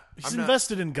invested. So he's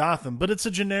invested in Gotham, but it's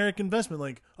a generic investment.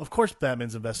 Like, of course,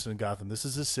 Batman's invested in Gotham. This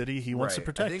is his city. He wants to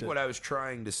protect it. I think what I was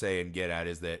trying to say and get at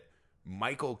is that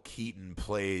Michael Keaton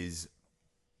plays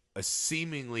a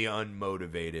seemingly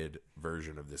unmotivated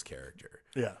version of this character.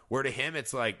 Yeah. Where to him,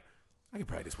 it's like, I could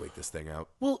probably just wait this thing out.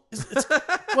 Well,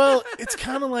 it's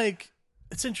kind of like,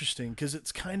 it's interesting because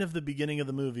it's kind of the beginning of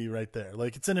the movie right there.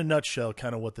 Like, it's in a nutshell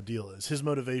kind of what the deal is. His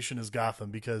motivation is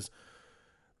Gotham because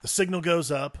the signal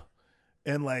goes up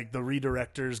and like the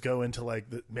redirectors go into like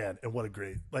and what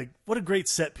a great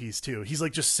set piece too. He's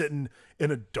like just sitting in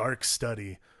a dark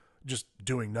study, just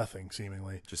doing nothing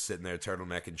seemingly. Just sitting there,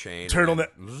 turtleneck and chain.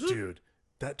 Dude.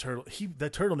 That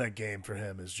turtleneck game for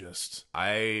him is just.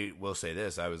 I will say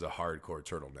this: I was a hardcore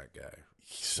turtleneck guy.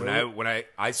 So, when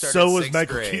I started, so was sixth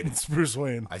Michael grade, Keaton's Bruce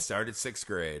Wayne. I started 6th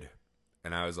grade,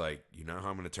 and I was like, you know how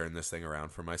I'm going to turn this thing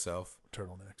around for myself?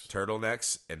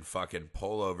 Turtlenecks and fucking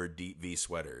pullover deep V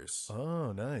sweaters.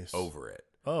 Oh, nice. Over it.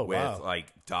 Oh, with, wow.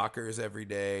 like Dockers every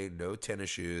day, no tennis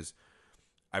shoes.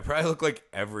 I probably look like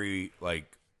every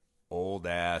like old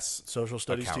ass social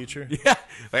studies accountant. teacher. Yeah,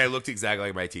 like I looked exactly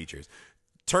like my teachers.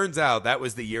 Turns out that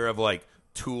was the year of like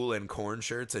Tool and Corn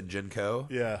shirts and Jinko.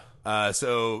 Yeah.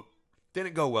 So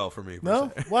didn't go well for me.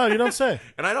 No? Wow, you don't say.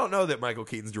 And I don't know that Michael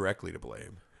Keaton's directly to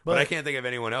blame. But I can't think of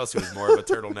anyone else who's more of a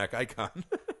turtleneck icon.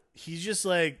 He's just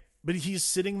like, but he's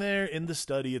sitting there in the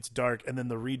study. It's dark, and then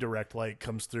the redirect light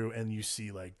comes through, and you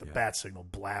see like the bat signal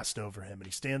blast over him, and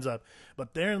he stands up.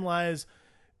 But therein lies,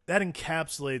 that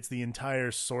encapsulates the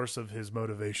entire source of his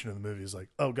motivation in the movie. Is like,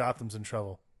 oh, Gotham's in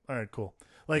trouble. All right, cool.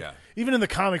 Like, even in the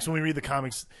comics, when we read the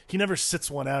comics, he never sits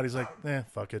one out. He's like,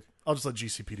 fuck it. I'll just let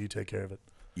GCPD take care of it.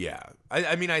 Yeah.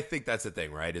 I mean, I think that's the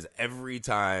thing, right? Is every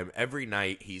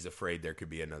night, he's afraid there could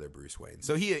be another Bruce Wayne.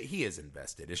 So he is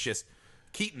invested. It's just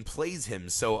Keaton plays him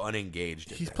so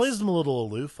unengaged. He plays him a little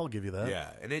aloof. I'll give you that.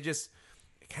 Yeah. And it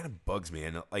kind of bugs me.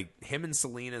 And like him and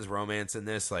Selena's romance in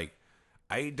this, like,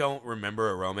 I don't remember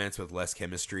a romance with less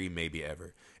chemistry maybe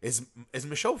ever. Is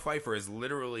Michelle Pfeiffer is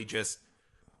literally just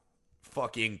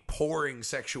fucking pouring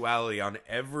sexuality on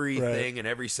everything and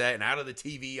every set and out of the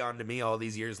TV onto me all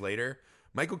these years later.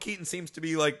 Michael Keaton seems to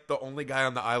be like the only guy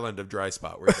on the island of dry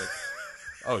spot where it's like,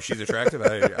 oh, she's attractive?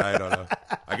 I don't know.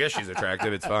 I guess she's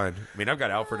attractive. It's fine. I mean, I've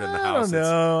got Alfred in the house.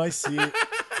 No, I see it.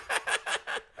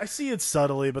 I see it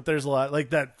subtly, but there's a lot. Like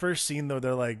that first scene, though,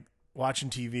 they're like watching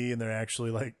TV and they're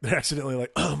accidentally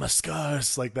like, oh, my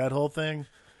scars. Like that whole thing.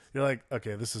 You're like,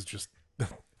 okay, this is just,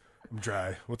 I'm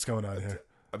dry. What's going on here?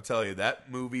 I'm telling you,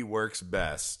 that movie works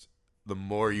best the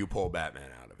more you pull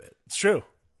Batman out of it. It's true.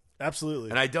 Absolutely.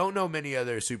 And I don't know many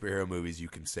other superhero movies you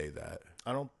can say that.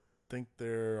 I don't think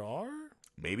there are.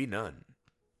 Maybe none.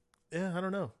 Yeah, I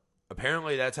don't know.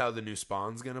 Apparently that's how the new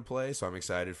Spawn's going to play, so I'm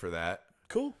excited for that.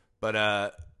 Cool.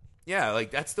 But, yeah,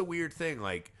 like, that's the weird thing.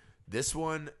 Like, this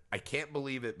one, I can't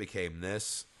believe it became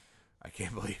this. I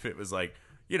can't believe it was like,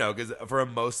 you know, because for a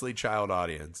mostly child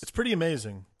audience. It's pretty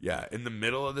amazing. Yeah, in the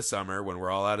middle of the summer when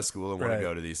we're all out of school and want to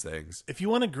go to these things. If you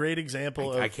want a great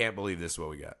example I can't believe this is what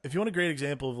we got. If you want a great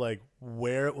example of, like,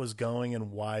 where it was going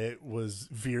and why it was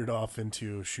veered off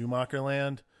into Schumacher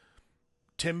land,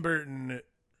 Tim Burton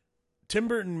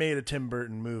made a Tim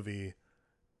Burton movie,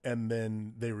 and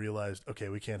then they realized, okay,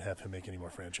 we can't have him make any more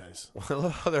franchise.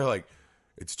 Well, they're like,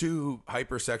 it's too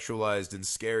hypersexualized and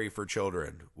scary for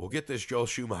children. We'll get this Joel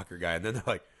Schumacher guy. And then they're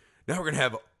like, now we're going to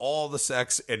have all the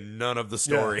sex and none of the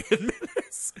story in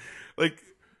minutes. Like,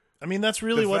 I mean, that's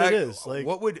really what it is. Like,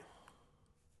 what would,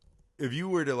 if you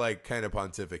were to like kind of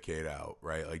pontificate out,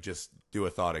 right? Like just do a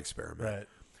thought experiment. Right.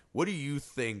 What do you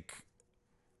think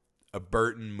a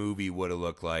Burton movie would have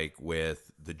looked like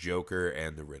with the Joker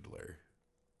and the Riddler?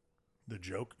 The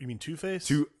Joker? You mean Two-Face?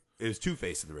 It was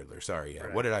Two-Face and the Riddler. Sorry. Yeah.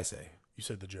 Right. What did I say? You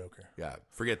said the Joker. Yeah,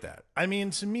 forget that. I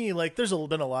mean, to me, like, there's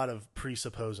been a lot of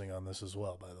presupposing on this as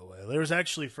well, by the way. There was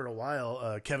actually, for a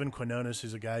while, Kevin Quinones,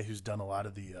 who's a guy who's done a lot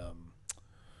of the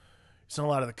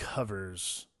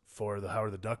covers for the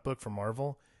Howard the Duck book for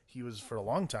Marvel. He was, for a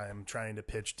long time, trying to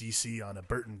pitch DC on a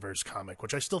Burtonverse comic,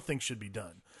 which I still think should be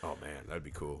done. Oh, man, that'd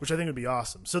be cool. Which I think would be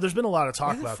awesome. So there's been a lot of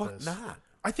talk about this. Not?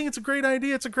 I think it's a great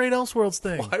idea. It's a great Elseworlds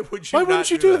thing. Why wouldn't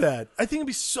you do that? I think it'd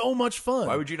be so much fun.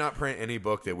 Why would you not print any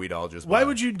book that we'd all just buy? Why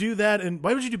would you do that? And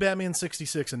why would you do Batman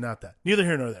 66 and not that? Neither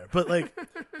here nor there. But like,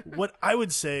 what I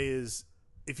would say is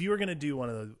if you were going to do one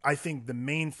of the, I think the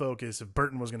main focus, if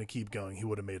Burton was going to keep going, he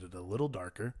would have made it a little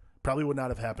darker. Probably would not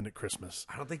have happened at Christmas.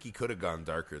 I don't think he could have gone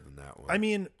darker than that one. I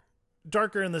mean,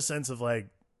 darker in the sense of like,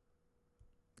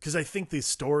 because I think the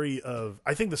story of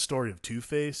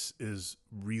Two-Face is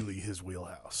really his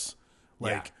wheelhouse.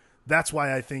 Like, that's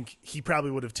why I think he probably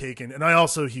would have taken, and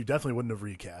he definitely wouldn't have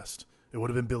recast. It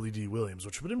would have been Billy D. Williams,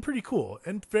 which would have been pretty cool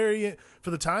and very, for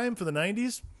the time, for the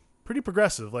 90s, pretty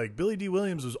progressive. Like, Billy D.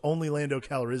 Williams was only Lando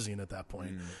Calrissian at that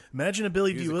point. Imagine a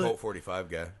Billy D. He was a Williams. Colt 45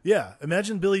 guy. Yeah,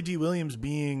 imagine Billy D. Williams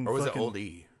being. Or was it Old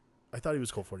E? I thought he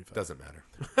was Colt 45. Doesn't matter.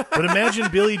 But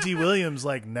imagine Billy D. Williams,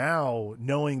 like, now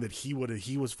knowing that he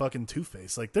was fucking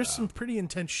Two-Face. Like, there's some pretty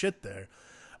intense shit there.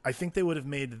 I think they would have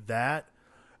made that.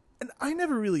 And I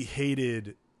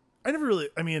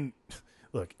mean,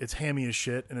 look, it's hammy as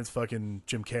shit and it's fucking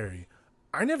Jim Carrey.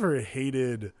 I never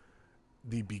hated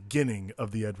the beginning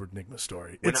of the Edward Nygma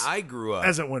story. When I grew up,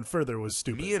 as it went further, was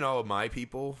stupid. me and all of my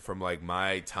people from like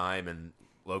my time and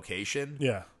location,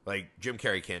 like Jim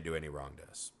Carrey can't do any wrong to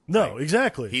us. No, like,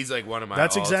 exactly. He's like one of my.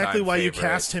 That's exactly why favorite, you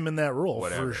cast him in that role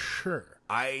whatever. for sure.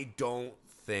 I don't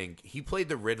think he played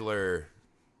the Riddler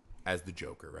as the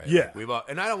Joker, right? Yeah. Like,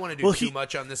 and I don't want to do too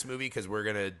much on this movie because we're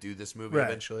gonna do this movie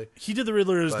eventually. He did the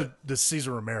Riddler as the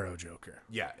Cesar Romero Joker.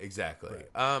 Yeah, exactly.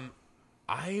 Right.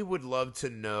 I would love to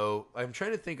know. I'm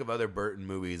trying to think of other Burton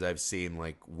movies I've seen,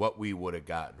 like what we would have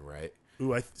gotten, right?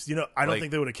 Ooh, I don't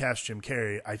think they would have cast Jim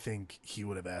Carrey. I think he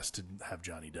would have asked to have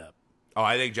Johnny Depp. Oh,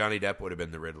 I think Johnny Depp would have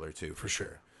been the Riddler too, for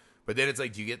sure. But then it's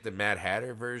like, do you get the Mad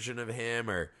Hatter version of him,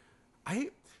 or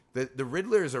the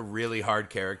Riddler is a really hard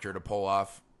character to pull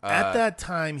off. At that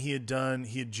time, he would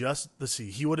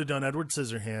have done Edward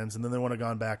Scissorhands, and then they would have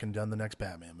gone back and done the next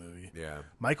Batman movie. Yeah,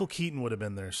 Michael Keaton would have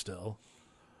been there still.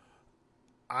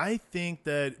 I think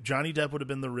that Johnny Depp would have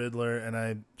been the Riddler, and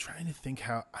I'm trying to think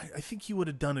how. I think he would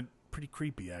have done it pretty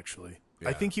creepy, actually. Yeah.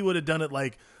 I think he would have done it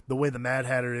like the way the Mad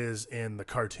Hatter is in the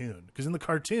cartoon. Because in the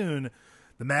cartoon,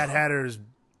 the Mad Hatter is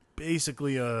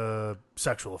basically a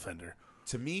sexual offender.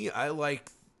 To me, I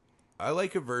like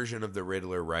a version of the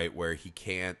Riddler, right, where he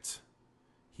can't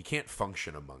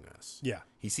function among us. Yeah.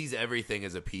 He sees everything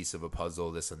as a piece of a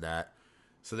puzzle, this and that.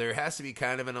 So there has to be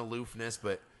kind of an aloofness,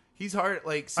 but he's hard.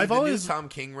 Like, new Tom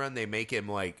King run, they make him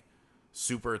like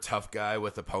super tough guy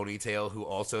with a ponytail who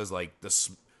also is like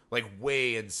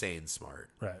way insane smart.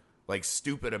 Right. Like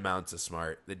stupid amounts of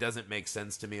smart that doesn't make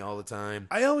sense to me all the time.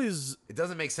 It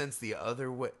doesn't make sense the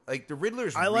other way. Like the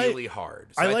Riddler's really hard.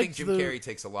 So I think Jim Carrey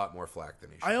takes a lot more flack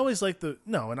than he should. I always like and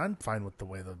I'm fine with the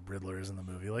way the Riddler is in the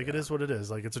movie. Like it is what it is.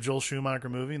 Like it's a Joel Schumacher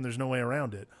movie and there's no way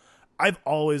around it. I've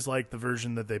always liked the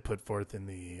version that they put forth in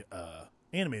the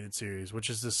animated series, which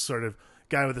is this sort of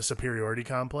guy with a superiority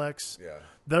complex. Yeah.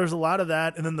 There's a lot of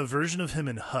that, and then the version of him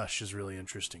in Hush is really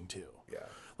interesting too. Yeah.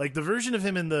 Like the version of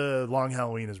him in the Long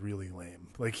Halloween is really lame.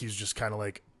 Like he's just kind of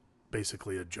like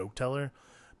basically a joke teller.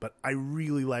 But I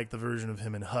really like the version of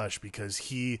him in Hush because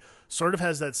he sort of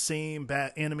has that same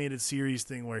animated series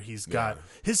thing where he's got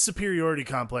his superiority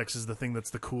complex is the thing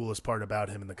that's the coolest part about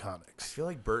him in the comics. I feel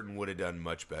like Burton would have done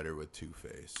much better with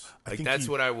Two-Face. Like that's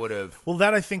what I would have. Well,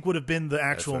 that I think would have been the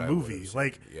actual movie.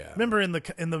 Like, remember in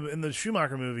the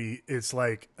Schumacher movie, it's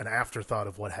like an afterthought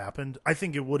of what happened. I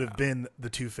think it would have been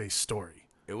the Two-Face story.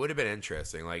 It would have been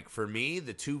interesting. Like for me,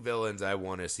 the two villains I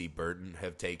want to see Burton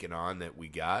have taken on that we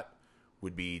got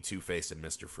would be Two-Face and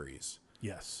Mr. Freeze.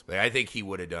 Yes. Like, I think he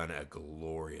would have done a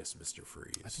glorious Mr.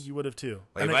 Freeze. I think he would have too.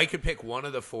 Like, if I could pick one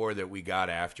of the four that we got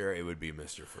after, it would be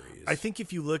Mr. Freeze. I think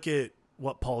if you look at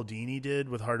what Paul Dini did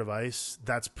with Heart of Ice,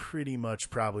 that's pretty much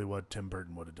probably what Tim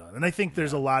Burton would have done. And I think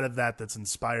there's a lot of that's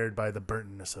inspired by the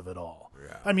Burtonness of it all.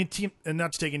 Yeah. I mean, and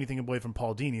not to take anything away from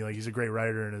Paul Dini, like he's a great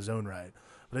writer in his own right.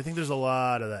 But I think there's a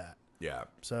lot of that. Yeah.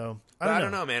 So, I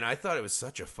don't know, man. I thought it was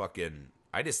such a fucking...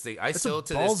 I just think still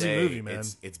to this day movie, man.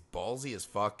 It's ballsy as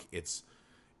fuck. It's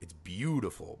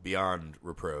beautiful beyond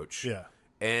reproach. Yeah.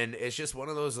 And it's just one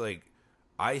of those like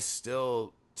I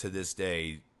still to this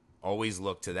day always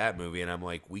look to that movie and I'm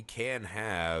like, we can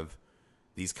have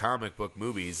these comic book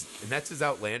movies and that's as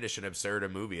outlandish and absurd a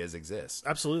movie as exists.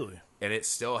 Absolutely. And it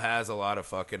still has a lot of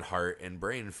fucking heart and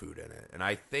brain food in it. And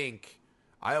I think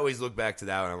I always look back to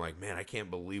that and I'm like, man, I can't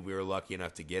believe we were lucky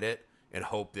enough to get it and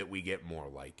hope that we get more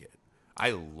like it.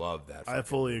 I love that. I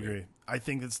fully agree. I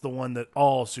think it's the one that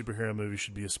all superhero movies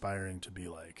should be aspiring to be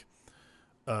like,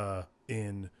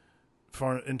 in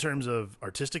terms of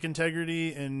artistic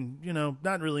integrity and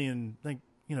not really in like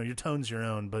your tone's your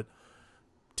own, but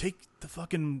take the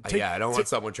fucking. I don't want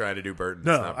someone trying to do Burton.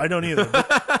 No, I don't either.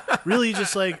 But really,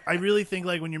 just like I really think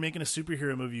like when you're making a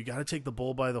superhero movie, you got to take the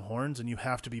bull by the horns and you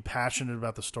have to be passionate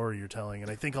about the story you're telling.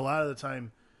 And I think a lot of the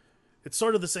time. It's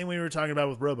sort of the same way we were talking about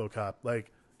with RoboCop.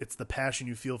 Like, it's the passion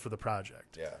you feel for the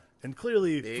project. Yeah. And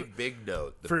clearly... Big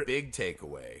note. The big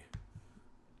takeaway.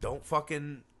 Don't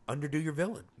fucking underdo your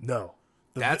villain. No.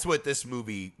 That's what this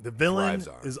movie The villain thrives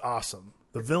on. is awesome.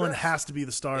 The villain has to be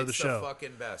the star of the show. It's the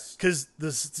fucking best. Because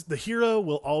the hero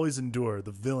will always endure.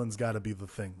 The villain's got to be the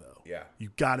thing, though. Yeah.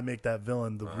 You got to make that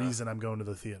villain the reason I'm going to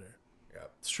the theater. Yeah.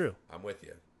 It's true. I'm with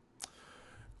you.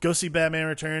 Go see Batman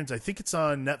Returns. I think it's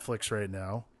on Netflix right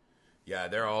now. Yeah,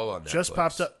 they're all on Netflix. Just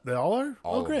popped up. They all are?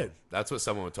 All oh, great. That's what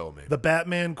someone told me. The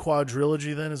Batman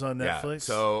quadrilogy then is on Netflix? Yeah,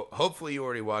 so hopefully you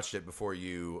already watched it before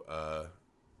you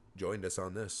joined us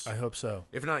on this. I hope so.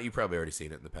 If not, you've probably already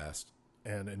seen it in the past.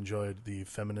 And enjoyed the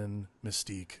feminine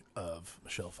mystique of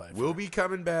Michelle Pfeiffer. We'll be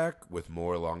coming back with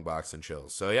more Long Box and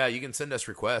Chills. So yeah, you can send us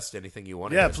requests, anything you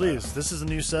want. Yeah, please. This is a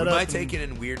new setup. We might take it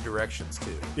in weird directions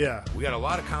too. Yeah. We got a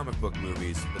lot of comic book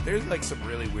movies, but there's like some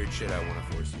really weird shit I want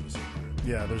to force you to see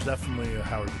through. Yeah, there's definitely a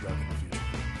Howard the Duck in the future.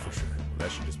 For sure.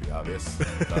 That should just be obvious.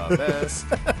 The best.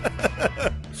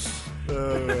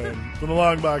 For the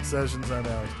Long Box Sessions, I'm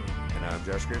Alex Green. And I'm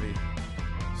Josh Grivy.